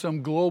have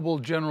some global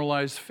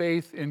generalized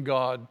faith in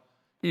God,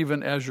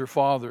 even as your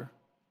Father?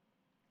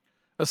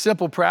 A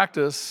simple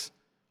practice,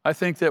 I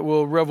think, that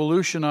will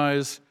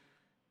revolutionize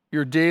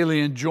your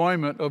daily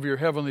enjoyment of your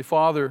Heavenly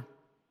Father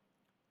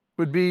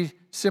would be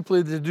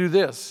simply to do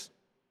this.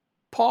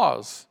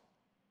 Pause.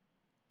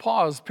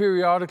 Pause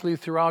periodically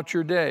throughout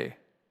your day.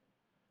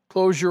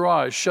 Close your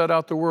eyes, shut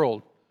out the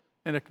world,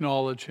 and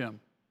acknowledge him.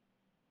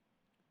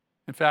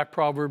 In fact,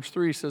 Proverbs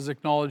 3 says,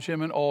 acknowledge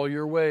him in all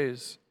your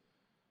ways.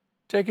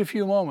 Take a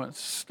few moments,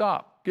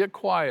 stop, get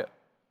quiet,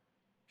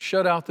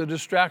 shut out the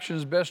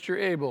distractions best you're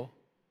able.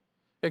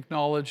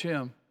 Acknowledge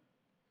him.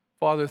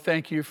 Father,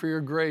 thank you for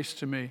your grace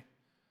to me.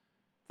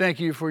 Thank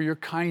you for your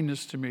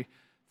kindness to me.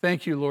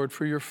 Thank you, Lord,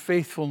 for your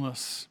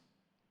faithfulness.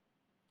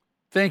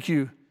 Thank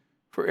you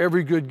for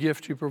every good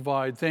gift you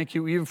provide. Thank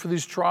you even for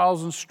these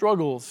trials and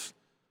struggles.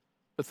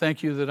 But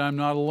thank you that I'm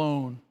not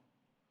alone.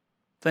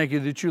 Thank you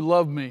that you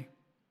love me.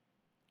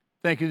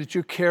 Thank you that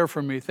you care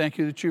for me. Thank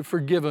you that you've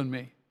forgiven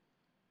me.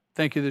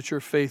 Thank you that you're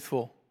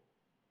faithful.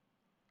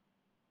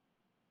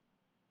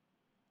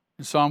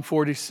 In Psalm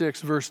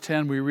 46, verse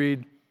 10, we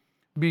read,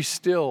 be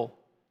still,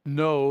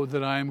 know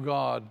that I am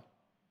God.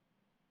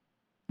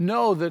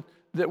 Know that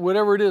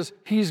whatever it is,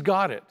 he's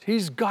got it.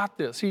 He's got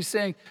this. He's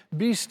saying,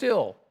 be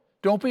still.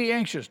 Don't be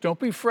anxious. Don't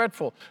be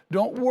fretful.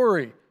 Don't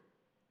worry.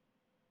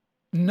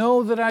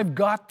 Know that I've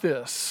got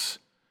this.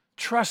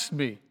 Trust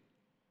me.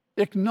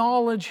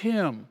 Acknowledge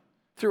him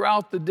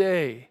throughout the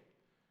day.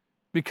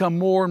 Become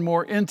more and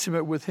more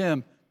intimate with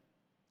him.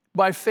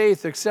 By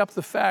faith, accept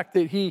the fact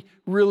that he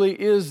really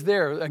is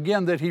there.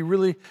 Again, that he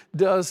really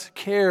does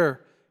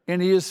care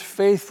and He is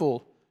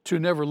faithful to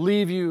never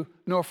leave you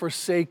nor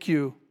forsake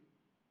you.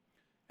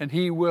 And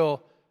He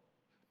will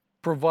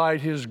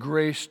provide His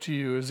grace to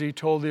you. As He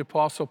told the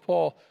Apostle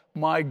Paul,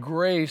 my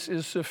grace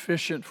is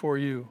sufficient for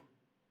you.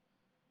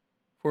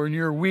 For in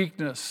your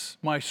weakness,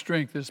 my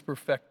strength is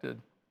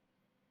perfected.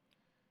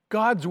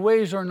 God's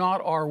ways are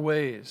not our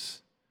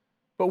ways,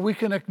 but we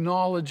can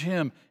acknowledge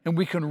Him and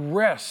we can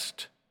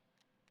rest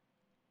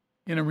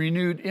in a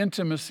renewed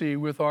intimacy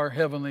with our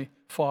Heavenly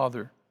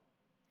Father.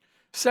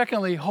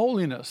 Secondly,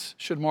 holiness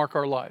should mark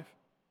our life.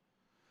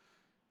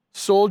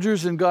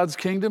 Soldiers in God's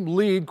kingdom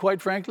lead,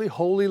 quite frankly,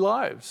 holy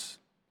lives.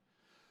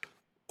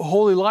 A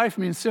holy life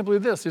means simply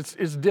this: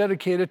 it's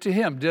dedicated to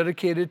Him,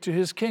 dedicated to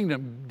His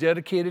kingdom,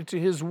 dedicated to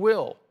His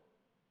will.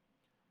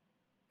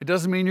 It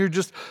doesn't mean you're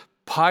just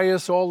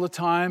pious all the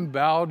time,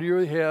 bow to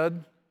your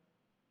head.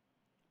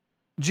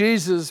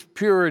 Jesus'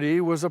 purity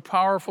was a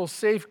powerful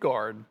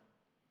safeguard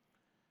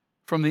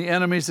from the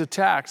enemy's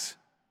attacks,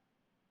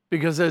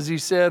 because as He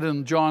said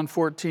in John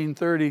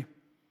 14:30,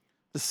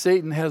 the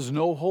Satan has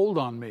no hold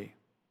on me.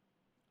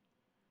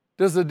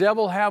 Does the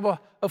devil have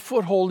a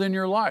foothold in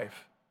your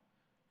life?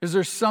 Is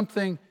there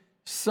something,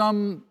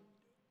 some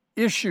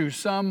issue,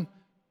 some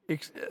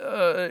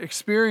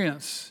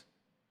experience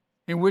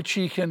in which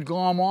he can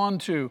glom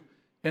onto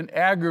and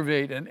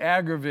aggravate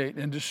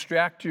and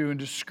distract you and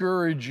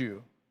discourage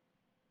you?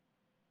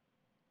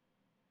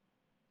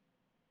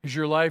 Is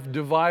your life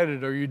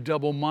divided? Are you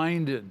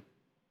double-minded?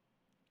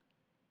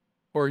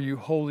 Or are you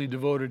wholly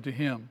devoted to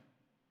Him?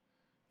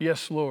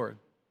 Yes, Lord.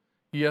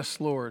 Yes,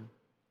 Lord.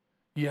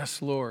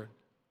 Yes, Lord.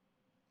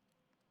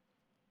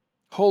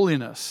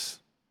 Holiness.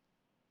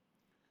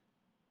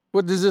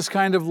 What does this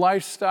kind of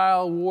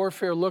lifestyle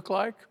warfare look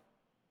like?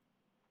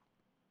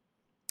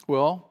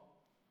 Well,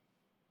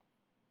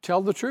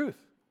 tell the truth.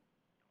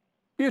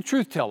 Be a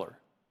truth teller.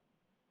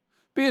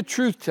 Be a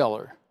truth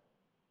teller.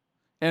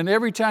 And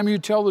every time you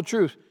tell the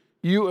truth,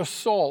 you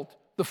assault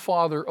the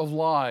father of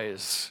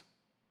lies.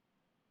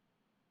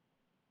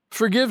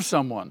 Forgive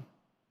someone.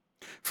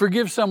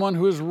 Forgive someone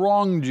who has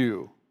wronged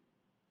you.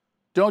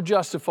 Don't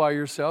justify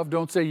yourself.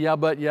 Don't say, yeah,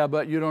 but,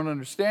 you don't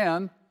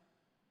understand.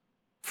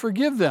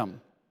 Forgive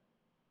them.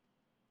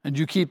 And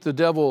you keep the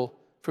devil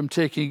from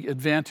taking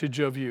advantage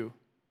of you.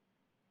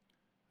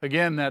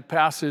 Again, that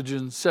passage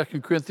in 2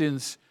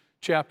 Corinthians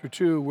chapter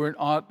 2, we're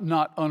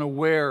not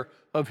unaware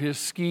of his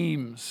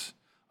schemes,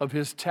 of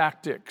his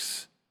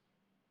tactics.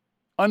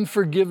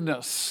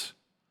 Unforgiveness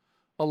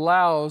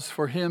allows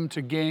for him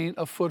to gain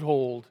a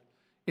foothold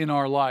in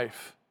our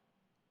life.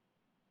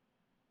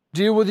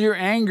 Deal with your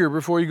anger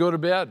before you go to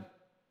bed.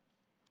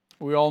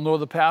 We all know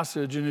the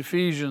passage in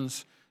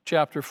Ephesians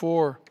chapter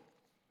 4.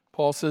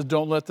 Paul says,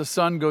 don't let the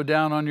sun go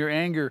down on your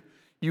anger.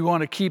 You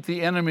want to keep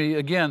the enemy,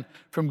 again,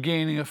 from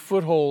gaining a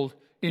foothold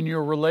in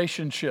your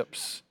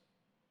relationships.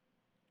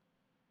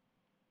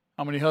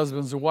 How many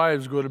husbands and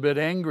wives go to bed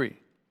angry?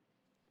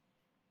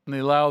 And they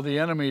allow the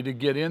enemy to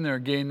get in there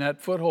and gain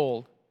that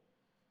foothold.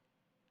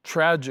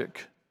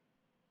 Tragic.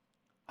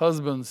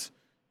 Husbands,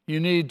 you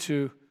need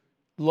to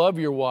love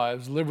your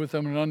wives, live with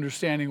them in an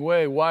understanding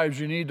way. Wives,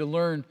 you need to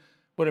learn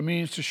what it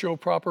means to show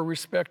proper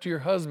respect to your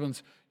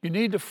husbands. You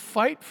need to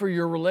fight for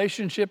your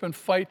relationship and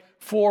fight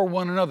for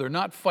one another,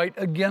 not fight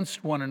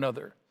against one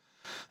another.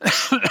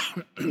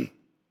 You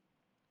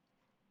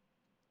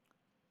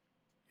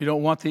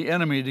don't want the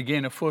enemy to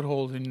gain a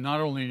foothold in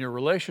not only in your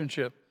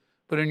relationship,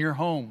 but in your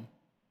home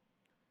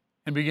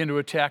and begin to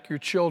attack your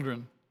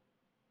children.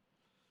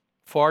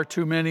 Far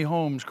too many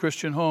homes,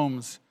 Christian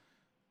homes,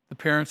 the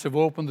parents have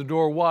opened the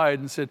door wide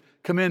and said,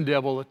 come in,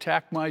 devil,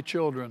 attack my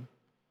children,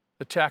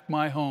 attack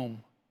my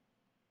home.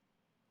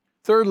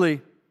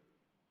 Thirdly,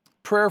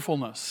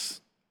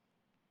 prayerfulness.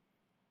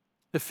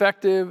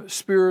 Effective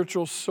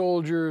spiritual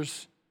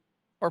soldiers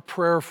are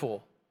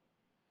prayerful.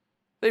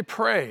 They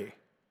pray.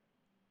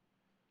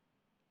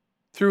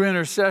 Through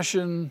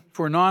intercession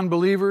for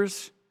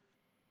non-believers,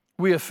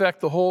 we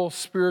affect the whole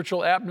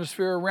spiritual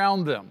atmosphere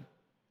around them.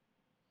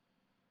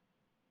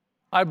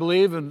 I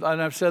believe, and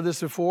I've said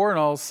this before, and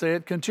I'll say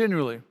it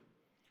continually,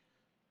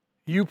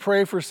 you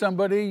pray for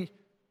somebody,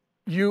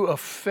 you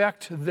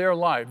affect their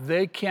life.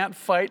 They can't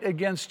fight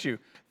against you.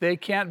 They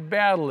can't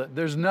battle it.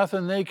 There's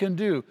nothing they can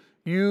do.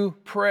 You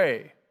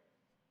pray.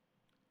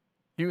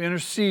 You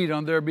intercede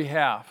on their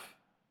behalf.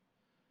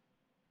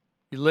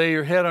 You lay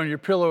your head on your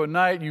pillow at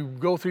night, you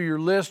go through your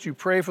list, you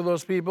pray for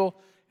those people,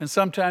 and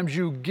sometimes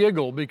you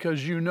giggle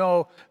because you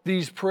know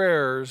these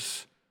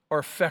prayers are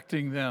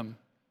affecting them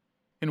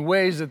in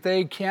ways that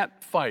they can't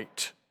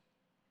fight.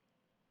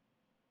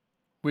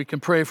 We can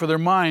pray for their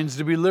minds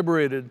to be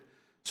liberated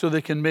so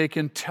they can make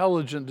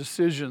intelligent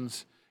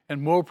decisions,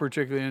 and more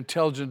particularly, an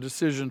intelligent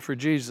decision for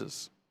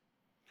Jesus.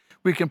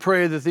 We can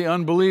pray that the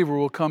unbeliever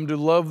will come to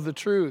love the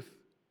truth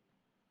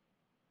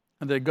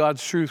and that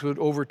God's truth would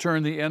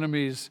overturn the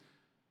enemy's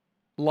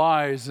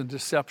lies and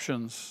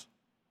deceptions.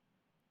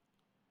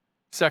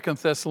 2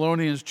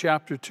 Thessalonians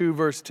chapter 2,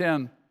 verse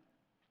 10.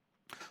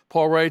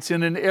 Paul writes,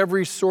 and in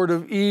every sort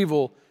of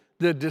evil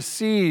that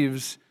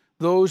deceives,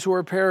 those who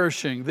are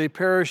perishing. They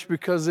perish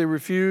because they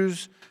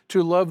refuse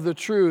to love the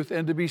truth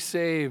and to be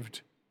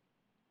saved.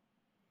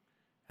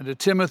 And to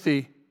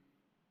Timothy,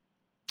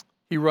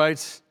 he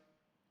writes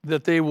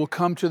that they will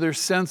come to their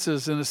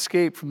senses and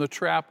escape from the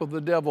trap of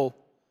the devil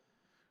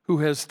who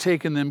has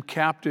taken them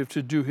captive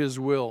to do his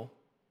will.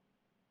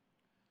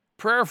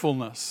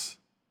 Prayerfulness.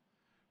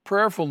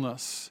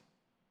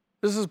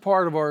 This is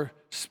part of our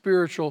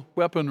spiritual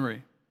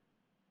weaponry.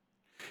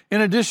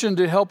 In addition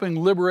to helping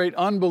liberate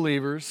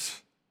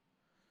unbelievers,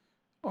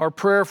 our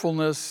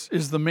prayerfulness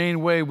is the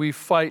main way we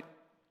fight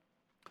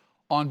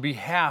on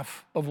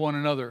behalf of one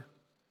another,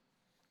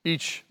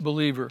 each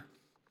believer.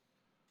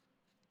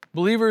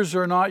 Believers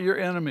are not your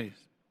enemies.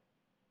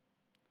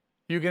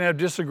 You can have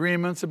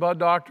disagreements about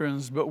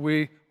doctrines, but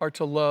we are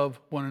to love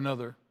one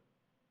another.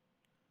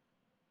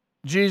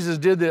 Jesus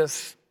did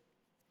this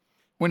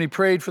when he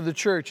prayed for the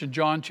church in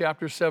John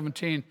chapter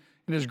 17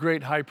 in his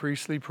great high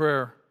priestly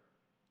prayer.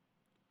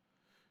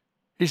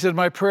 He said,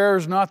 "My prayer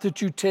is not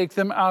that you take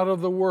them out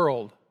of the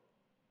world,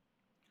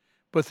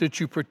 but that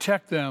you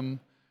protect them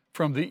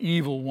from the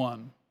evil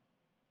one."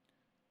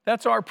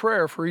 That's our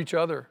prayer for each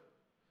other.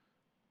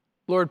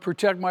 Lord,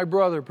 protect my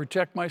brother,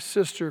 protect my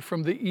sister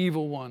from the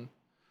evil one.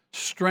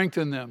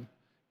 Strengthen them.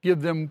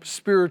 Give them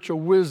spiritual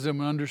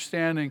wisdom and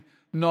understanding,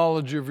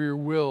 knowledge of your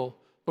will.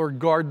 Lord,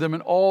 guard them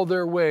in all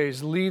their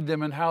ways. Lead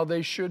them in how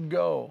they should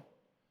go.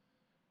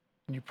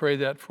 And you pray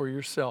that for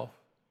yourself.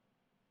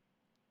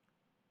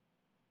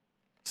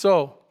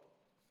 So,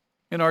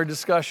 in our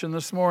discussion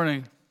this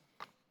morning,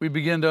 we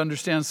begin to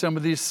understand some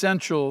of the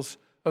essentials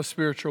of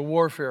spiritual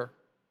warfare.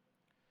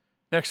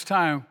 Next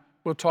time,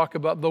 we'll talk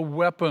about the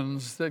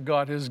weapons that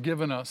God has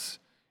given us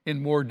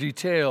in more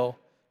detail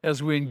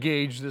as we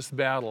engage this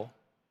battle.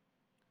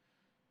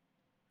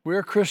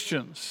 We're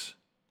Christians.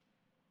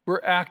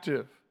 We're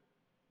active.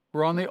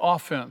 We're on the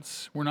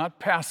offense. We're not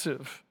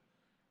passive.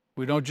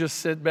 We don't just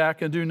sit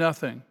back and do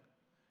nothing.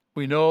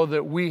 We know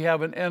that we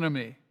have an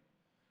enemy,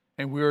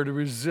 and we are to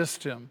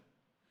resist him,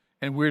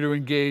 and we're to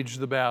engage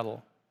the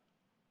battle.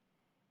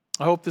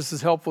 I hope this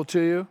is helpful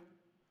to you.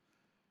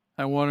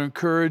 I want to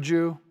encourage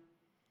you.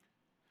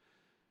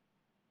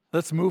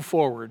 Let's move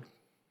forward.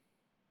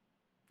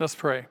 Let's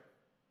pray.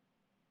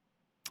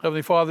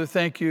 Heavenly Father,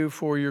 thank you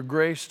for your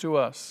grace to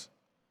us.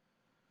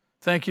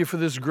 Thank you for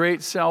this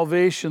great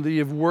salvation that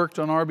you've worked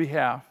on our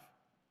behalf.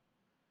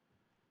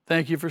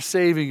 Thank you for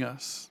saving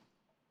us.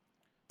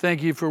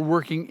 Thank you for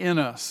working in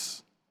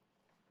us.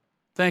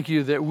 Thank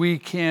you that we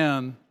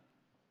can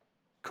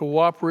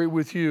cooperate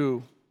with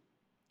you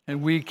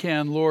and we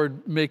can,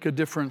 Lord, make a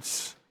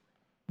difference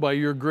by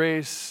your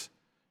grace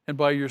and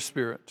by your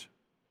Spirit.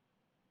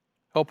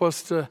 Help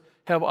us to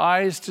have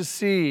eyes to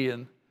see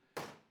and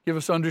give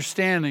us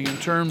understanding in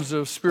terms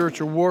of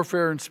spiritual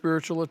warfare and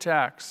spiritual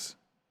attacks.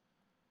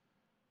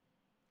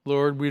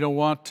 Lord, we don't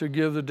want to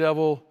give the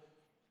devil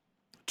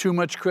too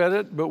much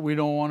credit, but we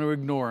don't want to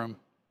ignore him.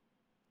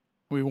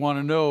 We want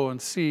to know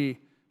and see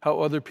how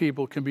other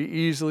people can be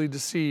easily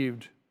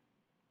deceived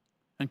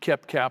and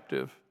kept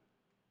captive.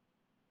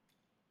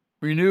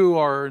 Renew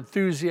our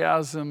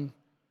enthusiasm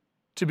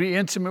to be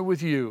intimate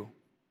with you,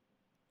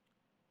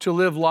 to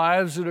live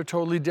lives that are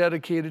totally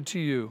dedicated to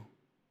you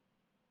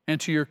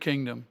and to your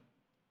kingdom.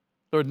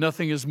 Lord,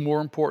 nothing is more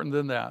important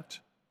than that.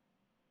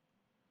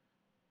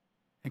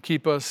 And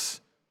keep us,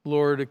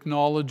 Lord,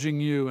 acknowledging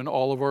you in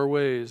all of our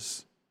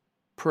ways,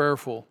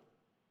 prayerful,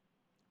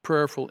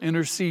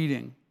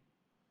 interceding.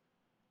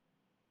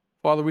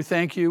 Father, we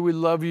thank you, we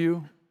love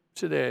you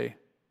today.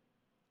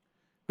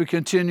 We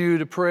continue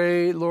to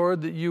pray,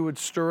 Lord, that you would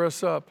stir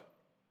us up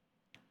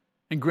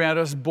and grant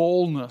us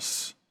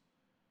boldness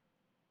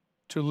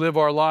to live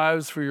our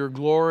lives for your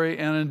glory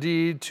and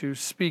indeed to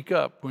speak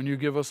up when you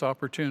give us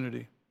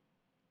opportunity.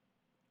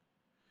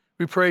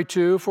 We pray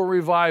too for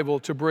revival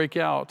to break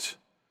out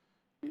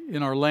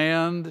in our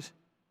land,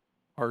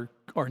 our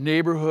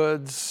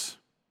neighborhoods,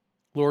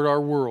 Lord,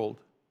 our world.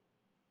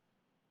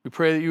 We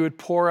pray that you would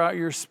pour out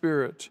your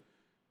Spirit.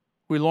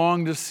 We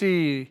long to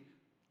see,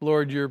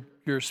 Lord,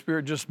 your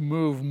Spirit just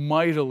move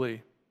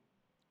mightily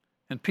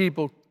and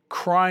people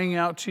crying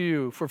out to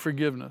you for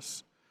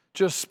forgiveness,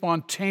 just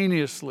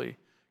spontaneously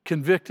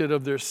convicted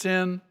of their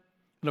sin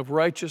and of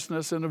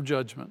righteousness and of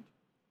judgment.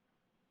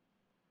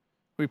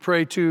 We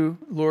pray too,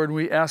 Lord,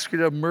 we ask you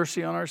to have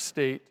mercy on our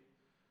state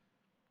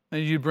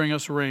and you bring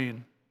us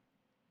rain.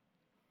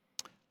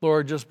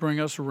 Lord, just bring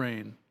us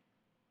rain.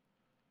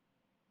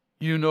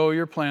 You know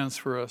your plans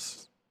for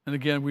us. And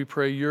again, we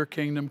pray your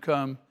kingdom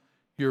come,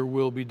 your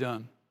will be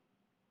done.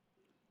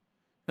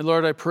 And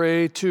Lord, I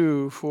pray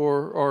too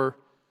for our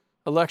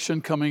election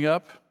coming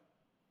up.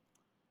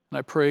 And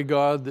I pray,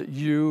 God, that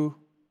you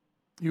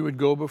would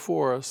go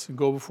before us and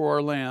go before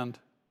our land.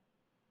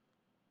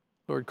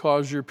 Lord,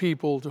 cause your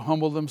people to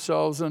humble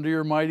themselves under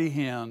your mighty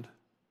hand,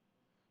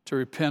 to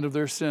repent of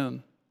their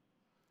sin.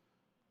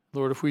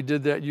 Lord, if we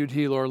did that, you'd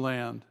heal our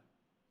land.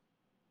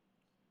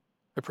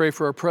 I pray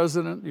for our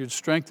president, you'd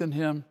strengthen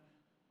him,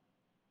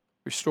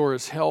 restore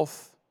his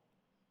health,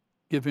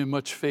 give him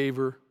much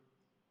favor.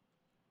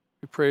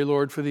 We pray,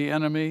 Lord, for the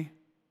enemy.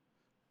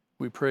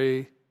 We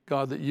pray,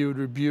 God, that you would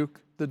rebuke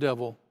the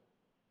devil.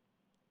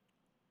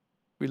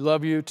 We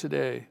love you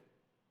today.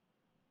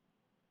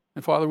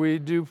 And Father, we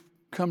do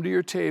come to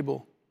your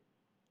table.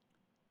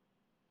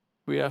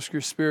 We ask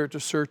your Spirit to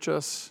search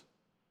us,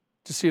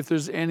 to see if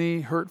there's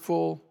any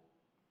hurtful,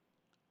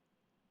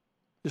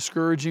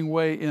 discouraging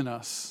way in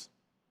us.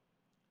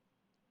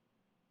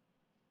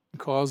 And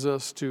cause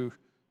us to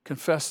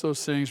confess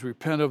those things,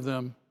 repent of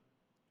them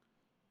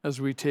as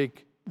we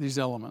take these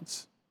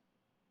elements.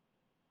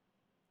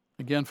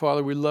 Again,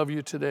 Father, we love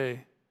you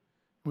today.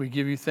 We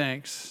give you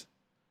thanks.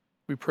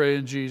 We pray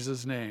in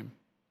Jesus' name.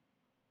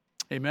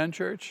 Amen,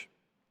 church?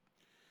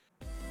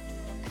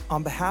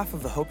 On behalf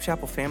of the Hope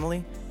Chapel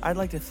family, I'd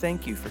like to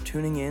thank you for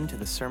tuning in to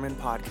the Sermon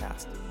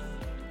Podcast.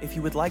 If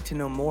you would like to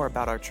know more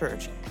about our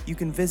church, you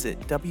can visit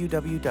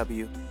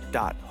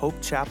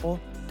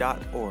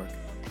www.hopechapel.org.